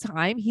whole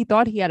time he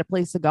thought he had a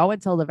place to go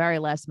until the very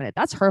last minute.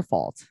 That's her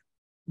fault.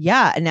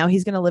 Yeah, and now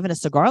he's gonna live in a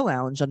cigar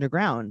lounge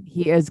underground.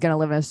 He is gonna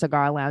live in a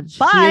cigar lounge. He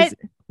But- is-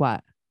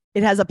 what?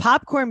 It has a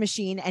popcorn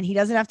machine and he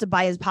doesn't have to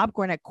buy his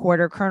popcorn at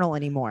Quarter Kernel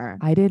anymore.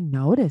 I didn't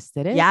notice,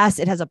 did it? Yes,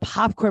 it has a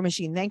popcorn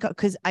machine. Thank God.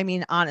 Because I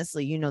mean,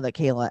 honestly, you know that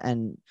Kayla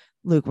and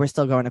Luke were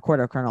still going to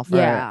Quarter Kernel for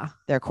Yeah.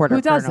 their Quarter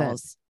Who doesn't?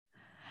 Kernels.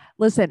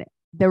 Listen,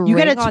 the You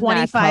ring get a on that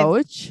 25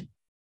 coach.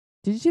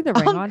 Did you see the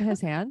ring Oh, on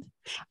his hand?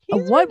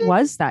 He's What ridiculous.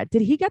 was that?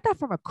 Did he get that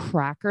from a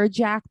Cracker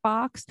Jack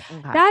box?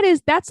 Okay.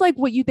 That's like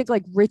what you think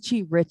like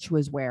Richie Rich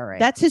was wearing.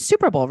 That's his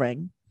Super Bowl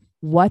ring.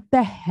 What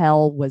the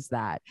hell was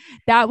that?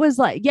 That was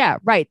like, yeah,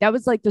 right. That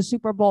was like the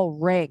Super Bowl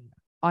ring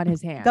on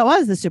his hand. That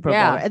was the Super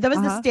Yeah, Bowl. That was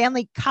the uh-huh.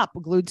 Stanley Cup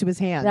glued to his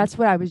hand. That's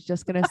what I was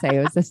just gonna say.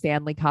 It was the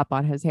Stanley Cup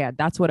on his hand.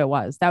 That's what it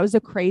was. That was the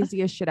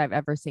craziest shit I've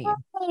ever seen.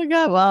 oh my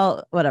God.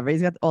 Well, whatever.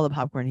 He's got all the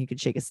popcorn he could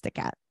shake a stick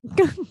at.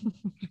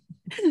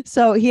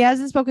 So he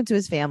hasn't spoken to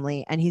his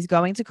family and he's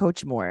going to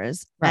Coach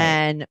Moore's. Right.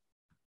 And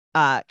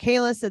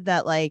Kayla said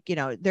that, like, you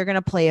know, they're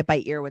gonna play it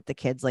by ear with the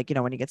kids, like, you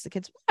know, when he gets the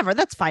kids, whatever,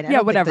 that's fine. I Yeah, don't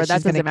think whatever. that That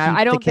she's gonna doesn't matter. keep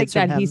I the don't think kids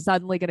from that he's him.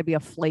 suddenly gonna be a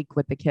flake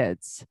with the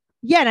kids.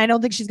 Yeah, and I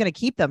don't think she's gonna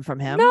keep them from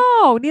him.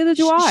 No, neither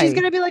do I. She's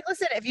gonna be like,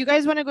 listen, if you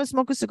guys want to go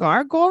smoke a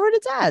cigar, go over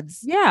to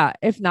Dad's. Yeah.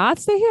 If not,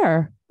 stay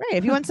here. Right.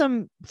 If you want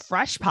some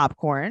fresh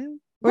popcorn,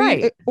 or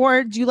Right.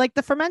 or do you like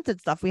the fermented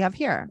stuff we have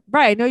here?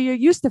 Right. No, you're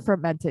used to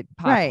fermented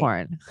Right.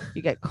 popcorn.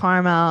 You get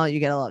caramel,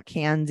 you get a little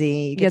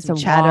candy, You get some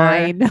cheddar.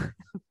 wine.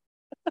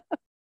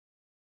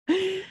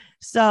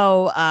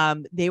 So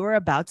they were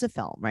about to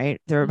film, right?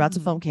 They were about to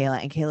Mhm. film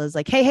Kayla, and Kayla's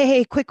like,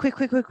 hey, quick.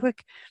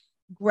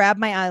 grab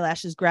my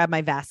eyelashes, grab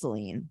my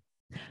Vaseline.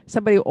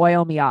 Somebody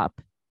oil me up.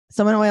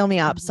 Someone oil me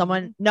up. Mhm.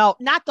 Someone, no,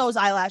 not those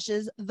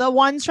eyelashes. The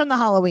ones from the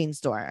Halloween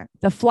store.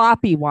 The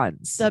floppy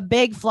ones. The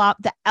big flop,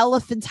 the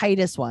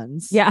elephantitis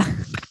ones. yeah.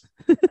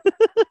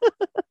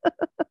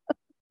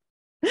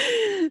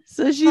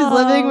 So she's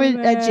living with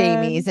man.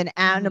 Jamie's, and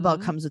Annabelle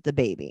Mhm. comes with the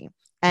baby.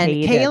 And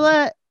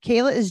Hated.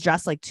 Kayla is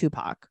dressed like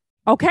Tupac.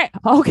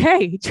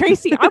 Okay.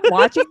 Tracy, I'm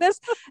watching this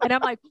and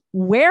I'm like,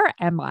 where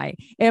am I?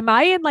 Am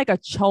I in like a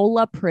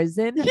Chola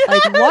prison?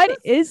 Like, what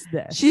is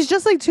this? She's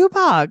just like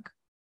Tupac.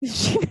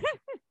 She-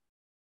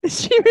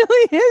 She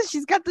really is.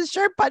 She's got the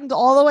shirt buttoned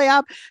all the way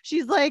up.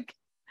 She's like,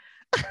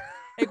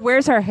 like,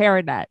 where's her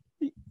hairnet?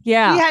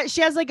 Yeah.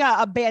 she has like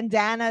a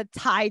bandana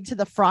tied to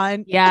the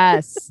front.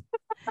 Yes.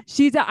 I'm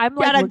She like, had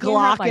a looking at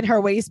Glock in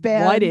her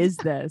waistband. what is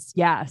this?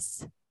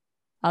 Yes.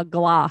 A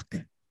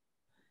Glock.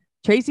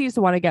 Tracy used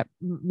to want to get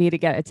me to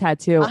get a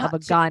tattoo of a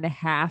gun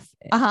half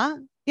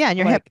Yeah, and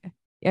your hip. like,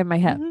 in my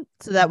hip. Mhm.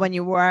 So that when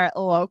you wore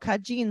low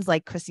cut jeans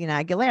like Christina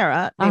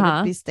Aguilera, they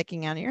would be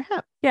sticking out of your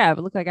hip. Yeah, it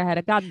would look like I had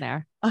a gun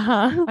there.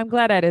 Uh-huh. I'm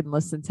glad I didn't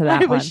listen to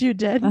that I one. wish you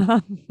did.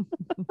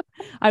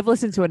 I've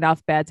listened to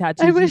enough bad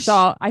tattoos. You wish-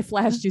 saw I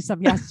flashed you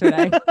some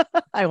yesterday.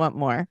 I want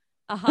more.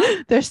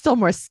 Uh-huh. There's still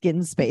more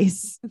skin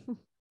space.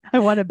 I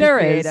want to be There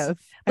is. creative.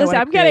 Listen,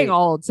 I'm getting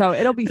old, so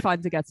it'll be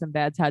fun to get some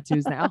bad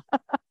tattoos now.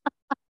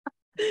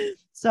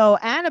 So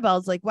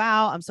Annabelle's like,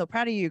 wow, I'm so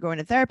proud of you. You're going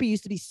to therapy. You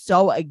used to be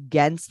so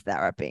against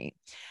therapy.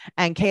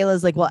 And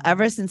Kayla's like, well,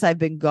 ever since I've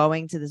been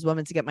going to this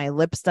woman to get my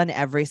lips done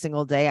every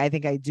single day, I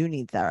think I do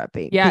need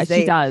therapy. Yeah,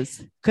 she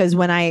does. Because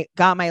when I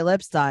got my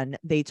lips done,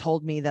 they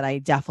told me that I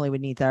definitely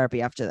would need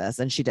therapy after this.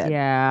 And she did.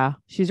 Yeah,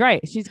 she's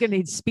right. She's going to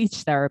need speech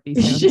therapy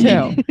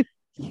soon,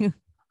 too.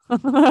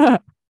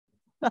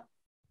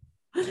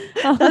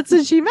 That's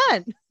what she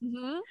meant.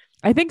 Mhm.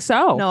 I think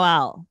so.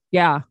 Noelle.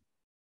 Yeah.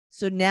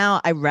 So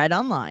now I read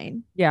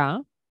online Yeah.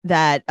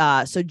 that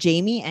so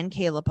Jamie and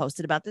Kayla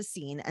posted about the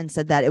scene and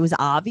said that it was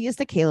obvious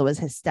that Kayla was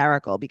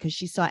hysterical because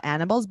she saw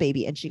Annabelle's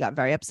baby and she got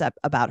very upset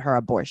about her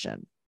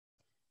abortion.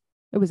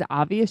 It was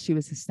obvious she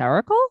was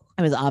hysterical.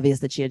 It was obvious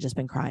that she had just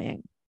been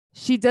crying.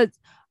 She does.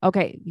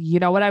 Okay. You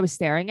know what I was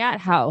staring at?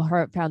 How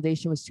her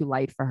foundation was too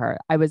light for her.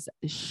 I was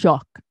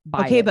shook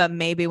by Okay, it. but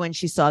maybe when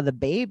she saw the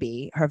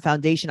baby, her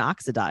foundation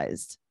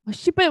oxidized.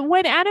 But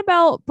when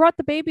Annabelle brought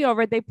the baby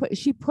over,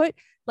 she put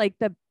like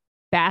the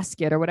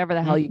basket or whatever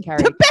the hell you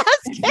carry The in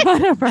basket.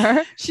 front of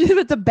her. She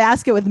put the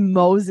basket with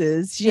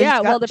Moses. She Yeah,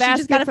 just well, the she just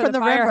basket got it for from the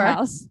river.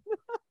 firehouse.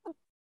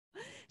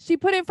 She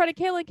put it in front of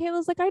Kayla, and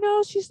Kayla's like, I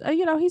know she's,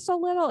 he's so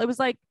little. It was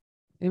like,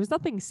 it was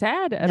nothing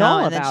sad at all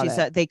and then about she it.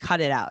 said they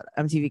cut it out.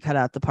 MTV cut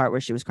out the part where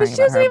she was crying But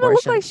she about doesn't her even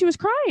abortion. look like she was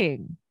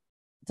crying.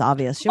 It's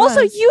obvious. She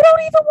Also, was. you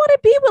don't even want to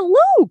be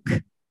with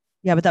Luke.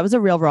 Yeah, but that was a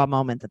real raw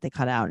moment that they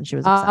cut out, and she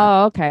was upset.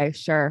 Oh, okay,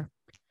 sure.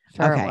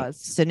 Sure Okay, it was.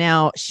 so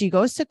now she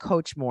goes to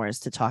Coach Moore's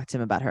to talk to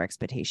him about her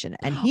expectation,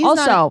 and he's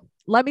Also, not,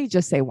 let me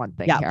just say one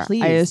thing Yeah, here.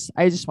 please.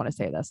 I just want to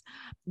say this.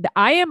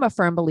 I am a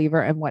firm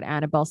believer in what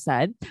Annabelle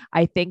said.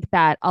 I think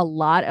that a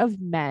lot of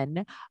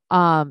men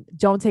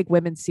don't take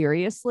women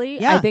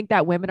seriously. Yeah. I think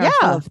that women are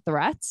full of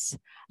threats.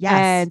 yes,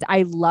 And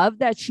I love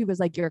that she was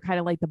like, you're kind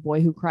of like the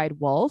boy who cried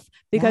wolf,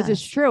 because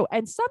it's Yes. true.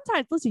 And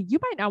sometimes, listen, you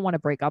might not want to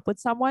break up with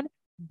someone.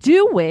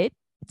 Do it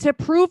to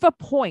prove a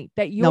point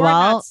that you are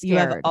Noelle, not you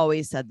have scared.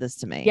 always said this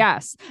to me.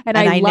 Yes. And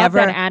And I I love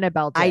that never-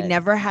 Annabelle did. I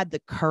never had the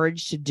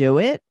courage to do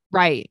it,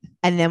 Right.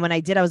 and then when I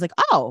did, I was like,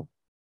 oh,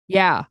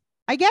 Yeah.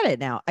 I get it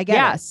now. I get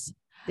Yes.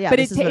 it. Yeah, But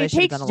this is what I it should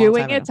have takes done a long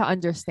doing time it ago. to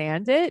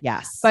understand it.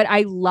 Yes, But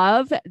I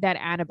love that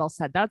Annabelle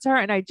said that to her.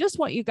 And I just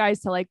want you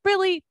guys to like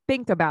really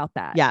think about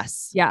that.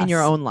 yes, Yes. in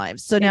your own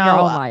lives. So In your now,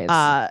 own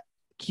lives.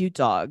 cute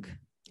dog.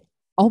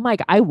 Oh my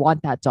God. I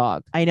want that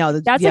dog. I know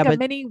That's yeah, like a but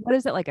mini, what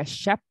is it? Like a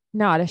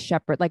not a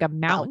shepherd, like a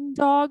mountain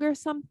dog or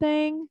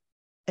something.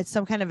 it's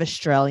some kind of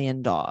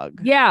Australian dog.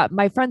 Yeah.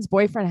 My friend's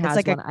boyfriend has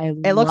like a-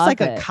 one. It looks love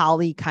like it. a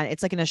collie kind.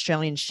 It's like an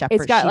Australian Shepherd.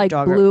 It's got like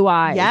sheepdog or- blue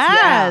eyes. Yeah.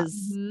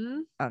 Yes. Mhm.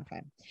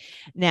 Okay.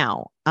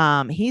 Now,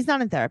 he's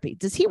not in therapy.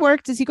 Does he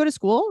work? Does he go to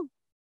school?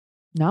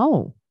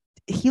 No.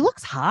 He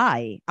looks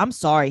high. I'm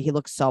sorry. He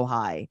looks so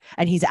high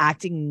and he's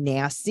acting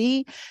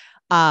nasty.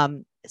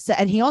 So,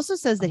 and he also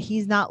says that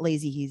he's not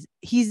lazy.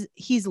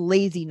 He's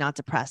lazy, not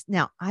depressed.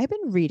 Now, I've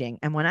been reading,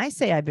 and when I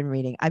say I've been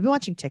reading, I've been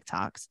watching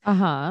TikToks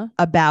Uh-huh.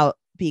 about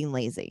being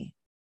lazy.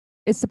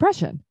 It's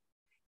depression.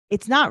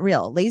 It's not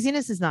real.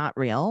 Laziness is not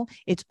real.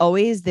 It's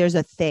always there's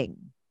a thing.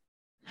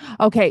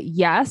 Okay.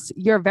 Yes.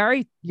 You're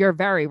very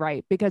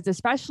right. Because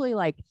especially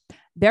like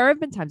there have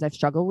been times I've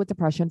struggled with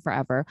depression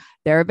forever.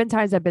 There have been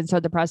times I've been so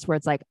depressed where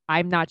it's like,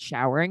 I'm not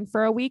showering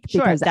for a week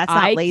Sure, because that's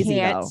not I lazy,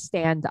 can't though.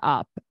 stand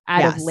up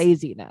out of Yes.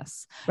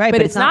 laziness. Right.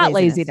 But it's not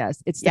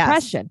laziness. It's Yes.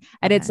 depression.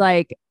 And it's Okay.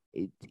 like,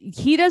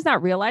 he does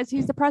not realize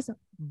he's depressed,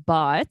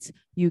 but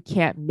you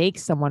can't make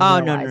someone Oh,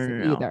 no, realize no, it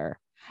no, no. either.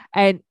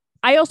 And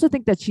I also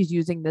think that she's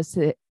using this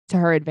to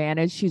her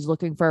advantage. She's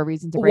looking for a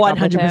reason to break up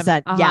with him.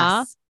 100%. Uh-huh.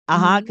 Yes.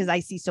 Mhm. Because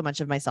I see so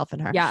much of myself in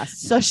her. Yes.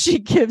 So she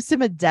gives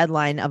him a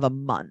deadline of a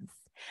month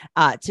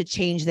to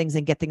change things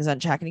and get things on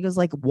track. And he goes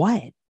like,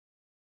 what?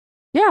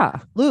 Yeah.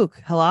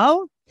 Luke,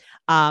 hello.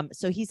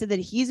 So he said that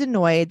he's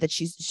annoyed that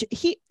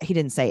he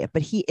didn't say it,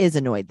 but he is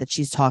annoyed that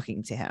she's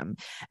talking to him.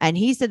 And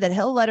he said that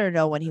he'll let her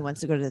know when he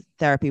wants to go to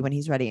therapy when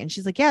he's ready. And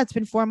she's like, yeah, it's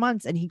been 4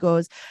 months. And he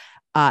goes,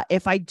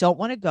 if I don't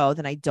want to go,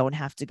 then I don't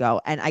have to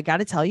go. And I got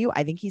to tell you,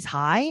 I think he's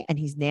high and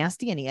he's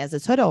nasty and he has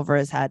his hood over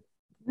his head.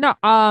 No,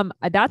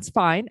 that's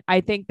fine.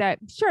 I think that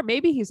sure,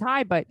 maybe he's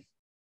high, but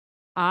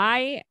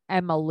I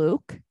am a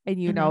Luke, and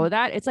you know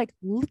that. It's like,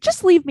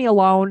 just leave me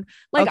alone.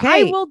 Like,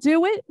 Okay. I will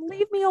do it.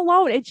 Leave me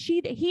alone. And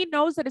he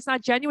knows that it's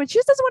not genuine. She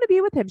just doesn't want to be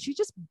with him. She's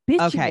just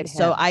bitching Okay, at him.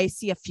 so I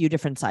see a few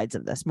different sides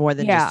of this, more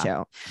than just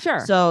two.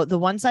 Sure. So the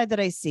one side that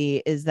I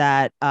see is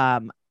that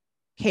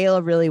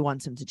Kayla really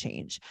wants him to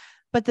change.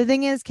 But the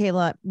thing is,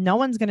 Kayla, no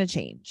one's going to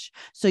change.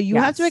 So you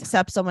have to Yes.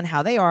 accept someone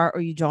how they are,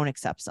 or you don't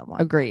accept someone.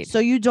 Agreed. So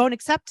you don't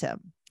accept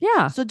him.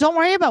 Yeah. So don't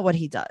worry about what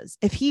he does.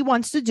 If he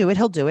wants to do it,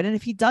 he'll do it. And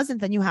if he doesn't,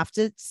 then you have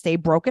to stay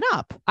broken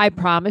up. I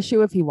promise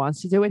you, if he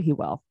wants to do it, he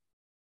will.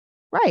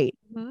 Right.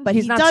 Mhm. But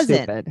he's he not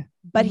doesn't. Stupid.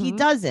 But he Mhm.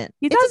 doesn't.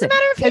 He It doesn't doesn't.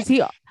 matter if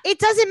Because it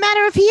doesn't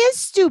matter if he is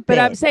stupid. but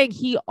I'm saying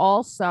he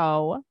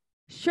also,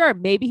 sure,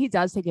 maybe he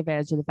does take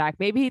advantage of the fact.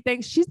 Maybe he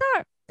thinks she's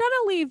not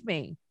gonna leave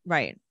me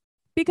right.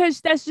 because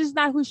that's just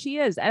not who she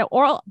is.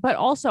 But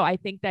also, I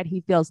think that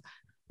he feels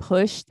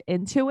pushed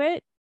into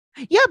it.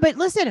 Yeah, but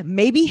listen,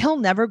 maybe he'll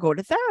never go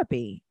to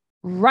therapy.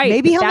 Right.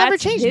 Maybe but he'll never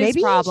that's change. His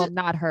Maybe he problem, should-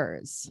 not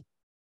hers.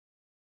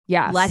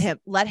 Yes.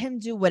 Let him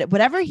do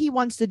whatever he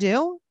wants to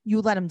do.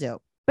 You let him do.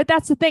 But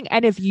that's the thing.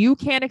 And if you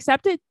can't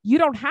accept it, you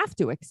don't have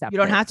to accept it. You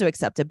don't have to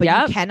accept it, but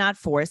Yep. you cannot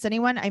force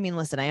anyone. I mean,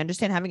 listen, I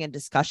understand having a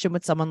discussion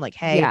with someone like,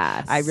 hey,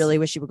 Yes. I really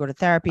wish you would go to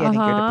therapy. I think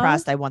you're Uh-huh.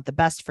 depressed. I want the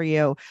best for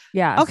you.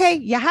 Yes. Okay.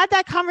 You had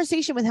that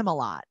conversation with him a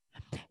lot.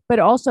 But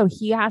also,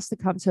 he has to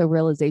come to a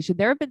realization.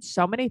 There have been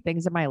so many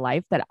things in my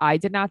life that I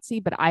did not see,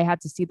 but I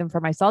had to see them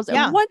for myself.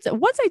 Yeah. And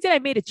once I did, I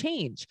made a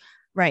change.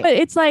 Right. But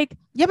it's like,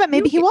 yeah, but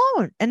maybe you he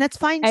won't. And that's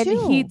fine and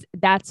too.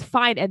 that's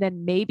fine. And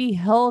then maybe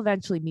he'll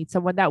eventually meet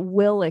someone that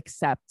will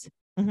accept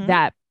Mhm.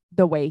 that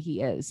the way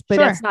he is. But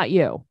Sure. that's not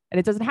you. And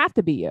it doesn't have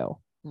to be you.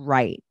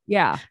 Right.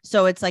 Yeah.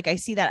 So it's like, I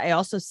see that. I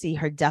also see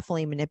her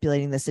definitely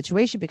manipulating the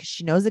situation because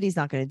she knows that he's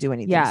not going to do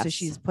anything. So Yes.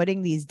 she's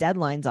putting these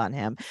deadlines on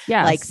him.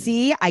 Yeah. Like,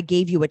 see, I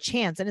gave you a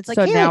chance. And it's like,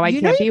 so hey, now I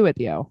you know, can't be with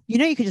you. you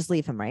know, you could just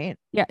leave him, right?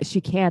 Yeah. She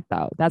can't,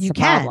 though. That's You the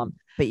can. problem.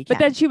 But you But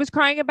can. then she was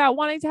crying about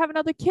wanting to have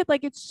another kid.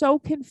 Like, it's so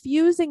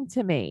confusing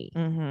to me.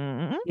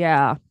 Mhm.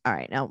 Yeah. All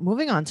right. Now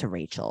moving on to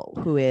Rachel,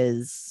 who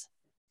is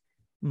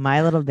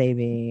my little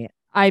baby.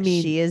 I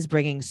mean, she is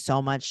bringing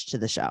so much to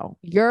the show.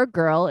 your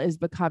girl is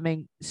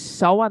becoming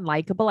so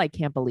unlikable. I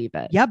can't believe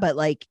it. Yeah, but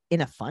like in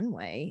a fun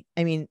way.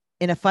 I mean,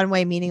 in a fun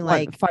way, meaning What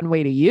like, fun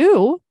way to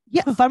you.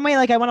 yeah, fun way.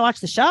 Like I want to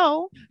watch the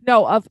show.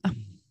 No,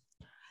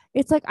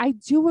 it's like I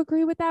do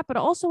agree with that, but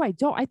also I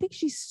don't. I think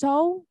she's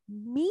so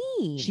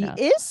mean. She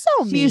is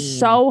so mean. She's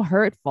so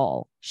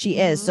hurtful. She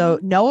is. So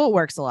Noah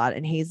works a lot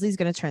and Hazley's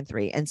going to turn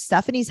 3 and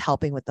Stephanie's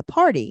helping with the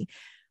party.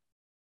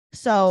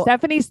 So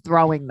Stephanie's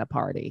throwing the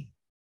party.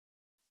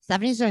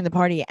 Stephanie's doing the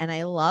party and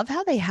I love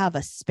how they have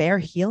a spare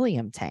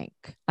helium tank.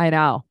 I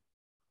know.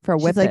 For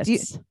She's like,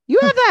 whippets. You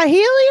have that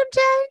helium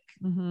tank?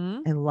 Mm-hmm.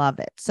 I love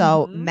it.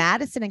 So Mhm.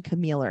 Madison and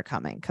Camille are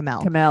coming.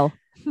 Camille.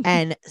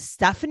 And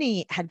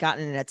Stephanie had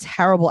gotten in a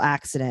terrible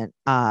accident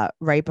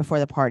right before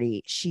the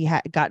party. She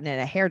had gotten in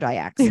a hair dye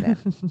accident.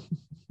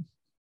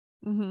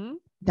 Mm-hmm.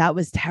 That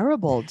was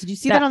terrible. Did you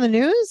see that on the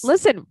news?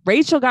 Listen,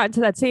 Rachel got into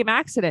that same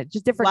accident,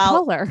 just different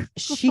Well, color.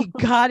 She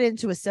got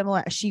into a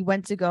similar, she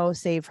went to go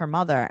save her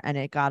mother and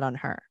it got on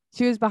her.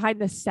 She was behind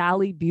the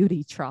Sally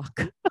Beauty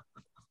truck.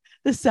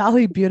 The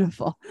Sally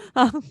Beautiful.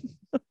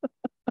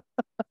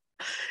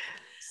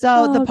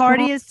 So the Oh,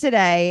 party God. is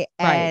today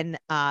Right.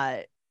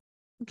 and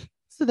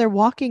so they're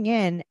walking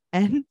in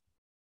and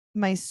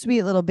my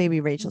sweet little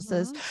baby Rachel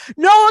says, Mhm.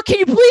 Noah, can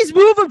you please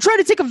move? I'm trying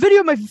to take a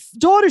video of my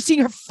daughter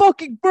seeing her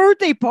fucking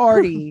birthday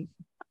party.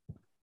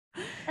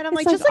 And I'm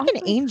It's like, just like, like oh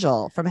an my-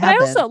 angel from I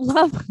heaven. also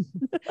love,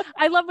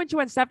 I love when she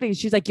went Stephanie.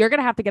 She's like, you're going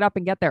to have to get up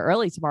and get there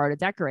early tomorrow to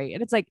decorate.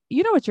 And it's like,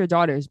 you know, it's your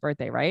daughter's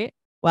birthday, right?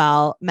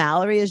 Well,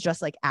 Mallory is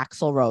dressed like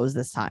Axl Rose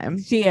this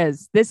time. She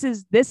is. This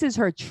is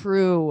her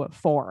true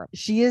form.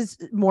 She is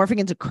morphing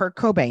into Kurt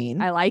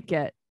Cobain. I like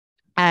it.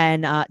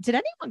 And did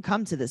anyone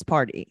come to this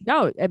party?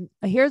 No, and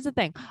here's the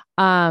thing.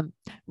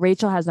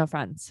 Rachel has no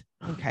friends.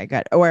 Okay,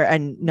 good.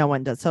 And no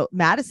one does. So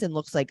Madison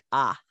looks like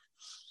a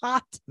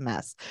hot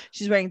mess.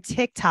 She's wearing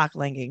TikTok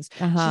leggings.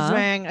 Uh-huh. She's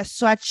wearing a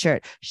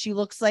sweatshirt. She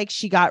looks like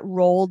she got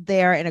rolled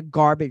there in a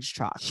garbage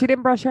truck. She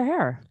didn't brush her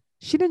hair.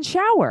 She didn't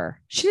shower.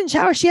 She didn't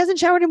shower. She hasn't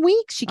showered in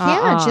weeks. She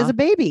can't. She has a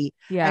baby.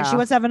 Yeah. And she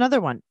wants to have another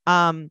one.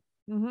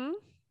 Mm-hmm.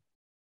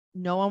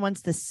 No one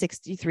wants the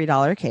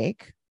 $63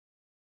 cake.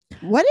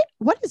 What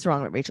is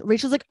wrong with Rachel?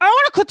 Rachel's like, I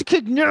want to cut the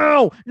cake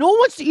now. No one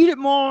wants to eat it,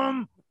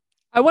 Mom.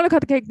 I want to cut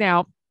the cake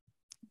now.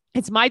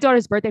 It's my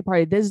daughter's birthday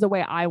party. This is the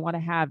way I want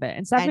to have it.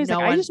 And Stephanie's no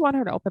like, one- I just want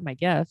her to open my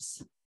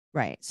gifts.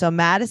 Right. So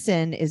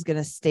Madison is going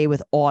to stay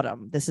with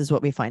Autumn. This is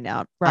what we find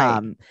out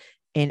Right.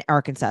 in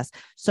Arkansas.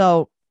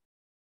 So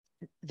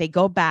they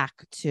go back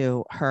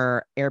to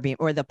her Airbnb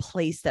or the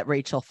place that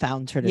Rachel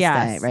found her to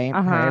Yes. stay, right?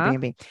 Her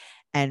Airbnb.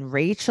 And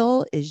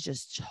Rachel is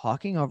just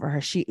talking over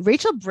her.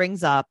 Rachel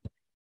brings up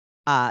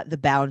the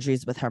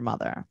boundaries with her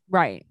mother.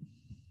 Right.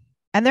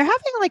 And they're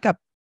having like a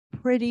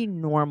pretty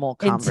normal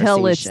conversation.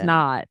 Until it's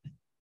not.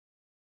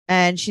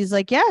 And she's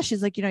like, yeah,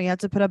 she's like, you have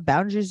to put up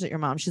boundaries with your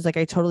mom. She's like,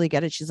 I totally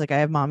get it. She's like, I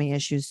have mommy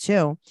issues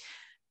too.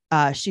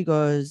 She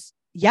goes,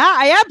 yeah,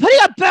 I am putting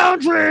up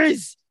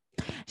boundaries.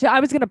 I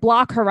was going to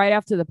block her right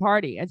after the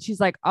party. And she's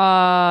like,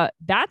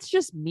 that's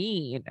just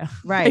mean.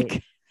 Right.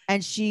 Like,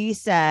 and she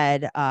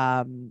said,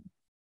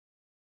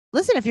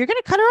 listen, if you're going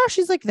to cut her off,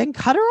 she's like, then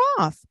cut her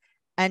off.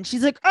 And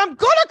she's like, I'm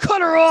going to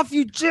cut her off,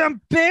 you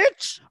damn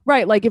bitch.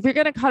 right. Like if you're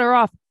going to cut her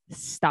off,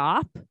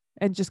 stop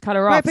and just cut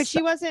her off. Right. But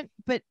she wasn't,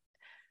 but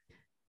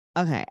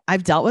okay.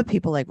 I've dealt with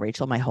people like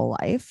Rachel my whole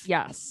life.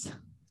 Yes.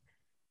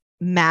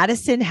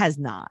 Madison has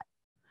not.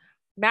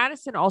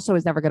 Madison also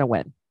is never going to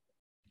win.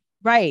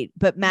 Right.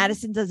 But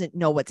Madison doesn't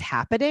know what's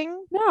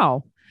happening.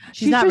 No.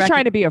 She's not just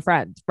trying to be a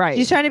friend. Right.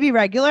 She's trying to be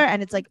regular.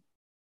 And it's like,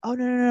 oh,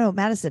 no.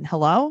 Madison,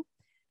 hello?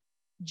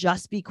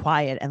 Just be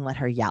quiet and let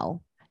her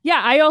yell.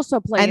 Yeah. I also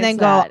play and then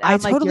into go, that. I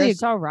I'm like, totally you're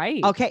so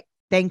right. Okay.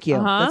 Thank you.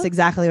 That's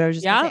exactly what I was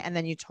just going to say. And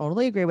then you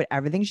totally agree with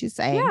everything she's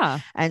saying. Yeah.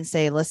 And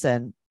say,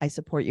 listen, I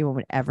support you in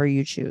whatever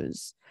you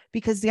choose.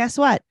 Because guess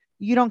what?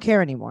 You don't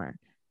care anymore.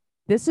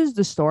 This is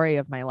the story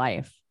of my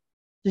life.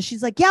 So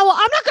she's like, yeah, well,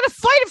 I'm not going to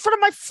fight in front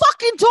of my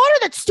fucking daughter,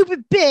 that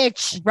stupid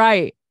bitch.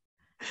 Right.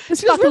 This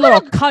She goes, fucking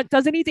little cunt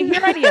doesn't need to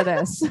hear any of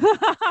this. We're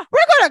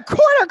going to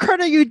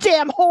corner you,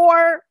 damn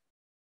whore.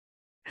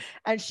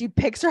 And she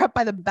picks her up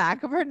by the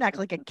back of her neck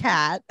like a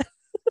cat.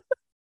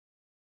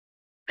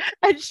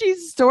 And she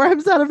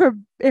storms out of her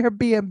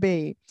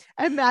Airbnb.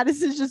 And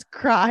Madison's just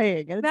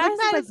crying. And it's Madison's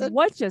like, Madison, like,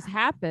 what just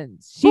happened?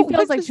 She What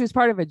feels like just- she was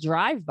part of a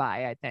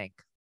drive-by, I think.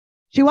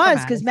 she was,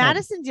 because Madison.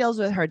 Madison deals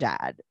with her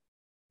dad.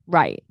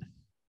 Right.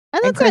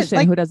 And And that's Christian,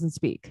 it. Like, who doesn't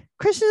speak.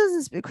 Christian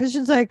doesn't speak.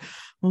 Christian's like,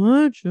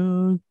 what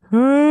just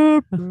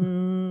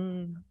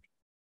happened?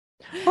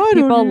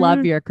 People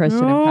love your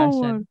Christian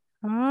impression.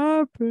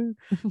 Happened.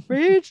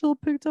 Rachel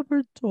picked up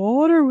her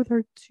daughter with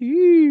her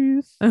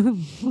teeth.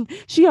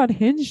 She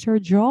unhinged her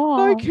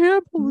jaw. I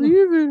can't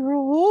believe it. Her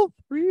whole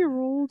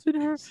 3-year-old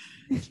in her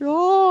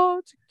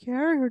jaw to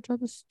carry her down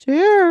the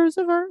stairs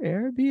of our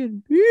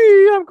Airbnb.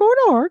 I'm going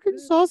to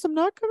Arkansas, so I'm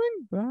not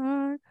coming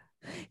back.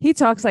 He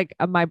talks like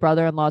my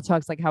brother-in-law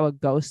talks like how a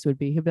ghost would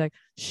be. He'd be like,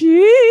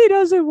 she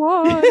doesn't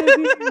want to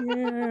be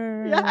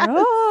here. Yes.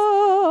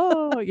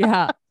 Oh,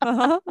 yeah.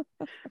 Uh-huh.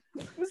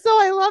 So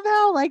I love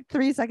how like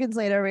 3 seconds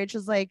later,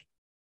 Rachel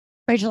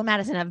and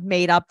Madison have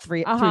made up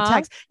through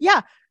text.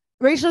 Yeah.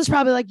 Rachel's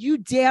probably like, you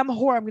damn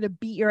whore, I'm going to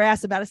beat your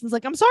ass. And Madison's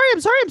like, I'm sorry.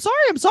 I'm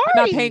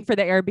not paying for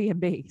the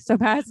Airbnb. So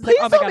Madison's like, Please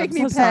oh my don't God, make I'm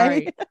me so pay.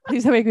 sorry.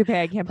 Please don't make me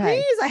pay. I can't pay.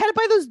 Please, I had to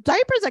buy those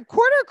diapers at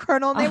Quarter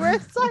Kernel, and they were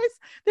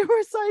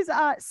a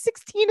size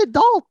 16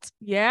 adult.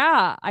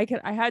 Yeah, I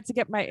had to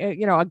get my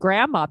a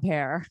grandma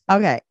pair.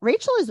 Okay,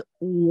 Rachel is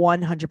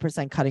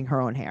 100% cutting her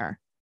own hair.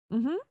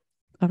 Mm-hmm.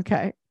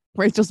 Okay,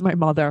 Rachel's my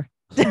mother.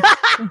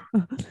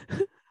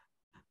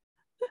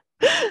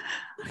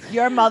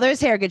 Your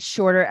mother's hair gets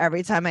shorter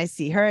every time I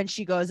see her, and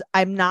she goes,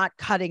 I'm not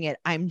cutting it,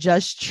 I'm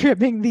just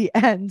trimming the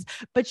ends,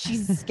 but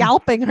she's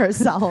scalping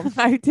herself.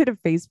 I did a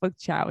Facebook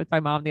chat with my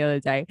mom the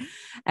other day,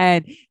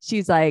 and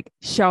she's like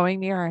showing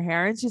me her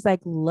hair, and she's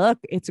like, look,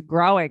 it's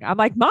growing. I'm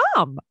like,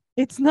 Mom,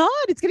 It's not,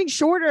 it's getting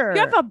shorter. you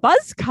have a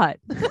buzz cut.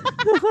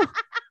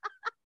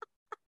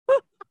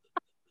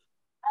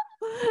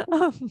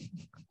 Oh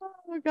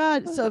my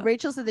God. So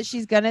Rachel said that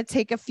she's going to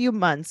take a few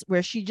months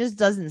where she just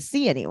doesn't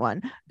see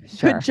anyone.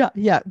 Sure. Good job.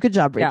 Yeah. Good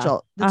job, Yeah.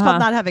 Rachel. That's called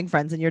not having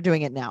friends, and you're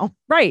doing it now.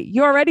 Right.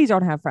 You already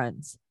don't have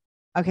friends.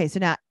 Okay. So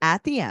now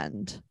at the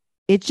end,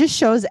 it just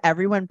shows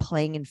everyone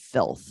playing in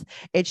filth.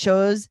 It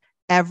shows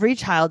every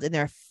child in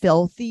their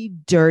filthy,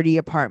 dirty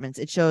apartments.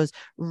 It shows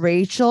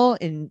Rachel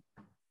in,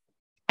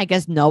 I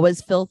guess,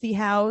 Noah's filthy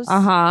house.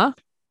 Uh-huh.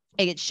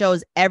 It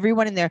shows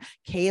everyone in there.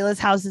 Kayla's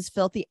house is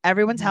filthy.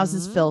 Everyone's house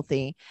is Mhm.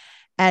 filthy.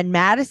 And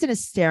Madison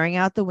is staring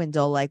out the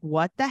window like,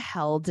 what the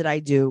hell did I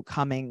do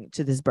coming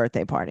to this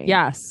birthday party?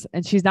 Yes.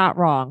 And she's not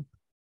wrong.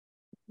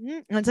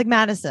 And it's like,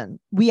 Madison,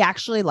 we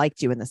actually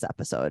liked you in this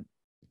episode.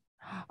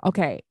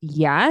 Okay.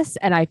 Yes.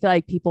 And I feel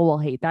like people will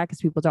hate that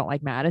because people don't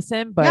like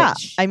Madison. But Yeah,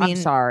 I I'm mean,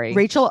 sorry.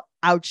 Rachel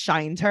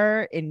outshined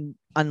her in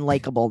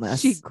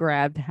unlikableness. She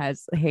grabbed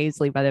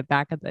Hazley by the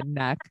back of the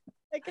neck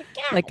like a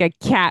cat. like a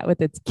cat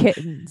with its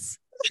kittens.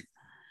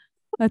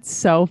 That's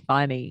so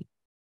funny.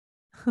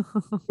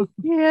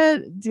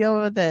 Can't deal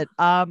with it.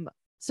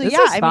 So This yeah,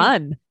 was I mean,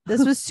 fun.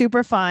 this was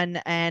super fun,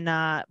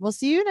 and we'll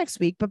see you next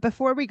week. But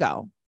before we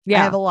go, I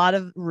Yeah. have a lot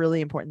of really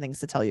important things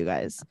to tell you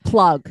guys.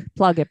 Plug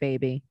it,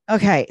 baby.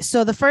 Okay,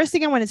 so the first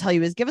thing I want to tell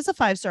you is give us a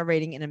 5-star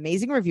rating and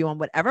amazing review on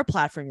whatever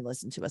platform you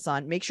listen to us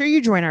on. Make sure you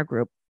join our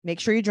group. make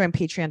sure you join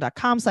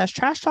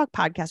patreon.com/trash talk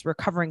podcast. We're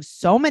covering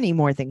so many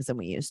more things than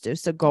we used to.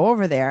 So go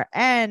over there.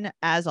 And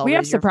as always, We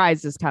have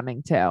surprises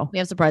coming too. we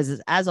have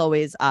surprises. As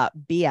always,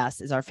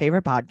 BS is our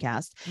favorite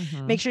podcast.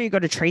 Mhm. Make sure you go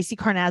to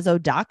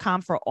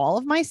tracycarnazzo.com for all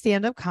of my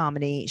stand-up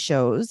comedy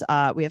shows.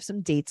 We have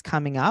some dates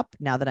coming up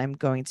now that I'm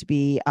going to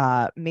be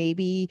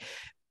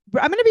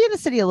I'm going to be in the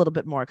city a little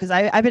bit more because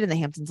I've been in the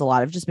Hamptons a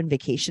lot. I've just been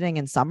vacationing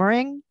and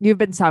summering. You've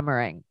been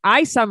summering.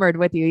 I summered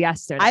with you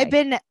yesterday. I've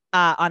been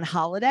on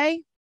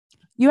holiday.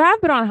 You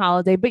have been on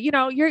holiday, but you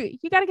got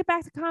to get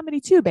back to comedy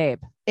too, babe.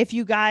 If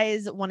you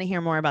guys want to hear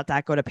more about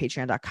that, go to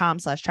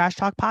patreon.com/trash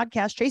talk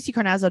podcast,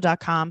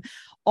 tracycarnazzo.com,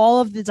 all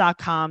of the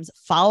 .coms.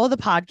 Follow the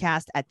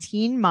podcast at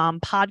Teen Mom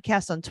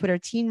Podcast on Twitter,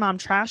 Teen Mom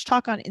Trash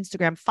Talk on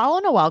Instagram. Follow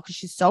Noelle because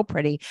she's so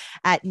pretty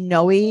at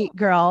Noe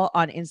Girl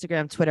on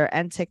Instagram, Twitter,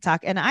 and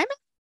TikTok. And I'm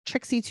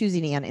Trixie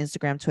Tuzini on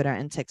Instagram, Twitter,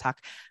 and TikTok.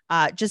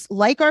 Just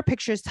like our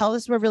pictures. Tell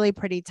us we're really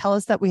pretty. Tell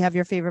us that we have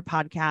your favorite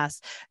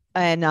podcast.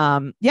 And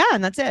and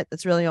that's it.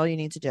 That's really all you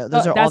need to do.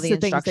 Those are all the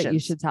instructions things that you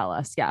should tell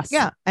us. Yes.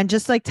 Yeah. And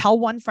just like tell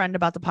one friend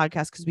about the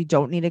podcast because we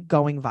don't need it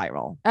going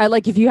viral.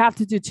 Like if you have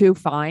to do 2,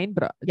 fine,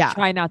 but Yeah.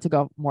 try not to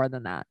go more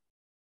than that.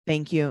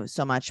 Thank you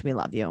so much. We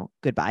love you.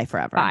 Goodbye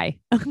forever. Bye.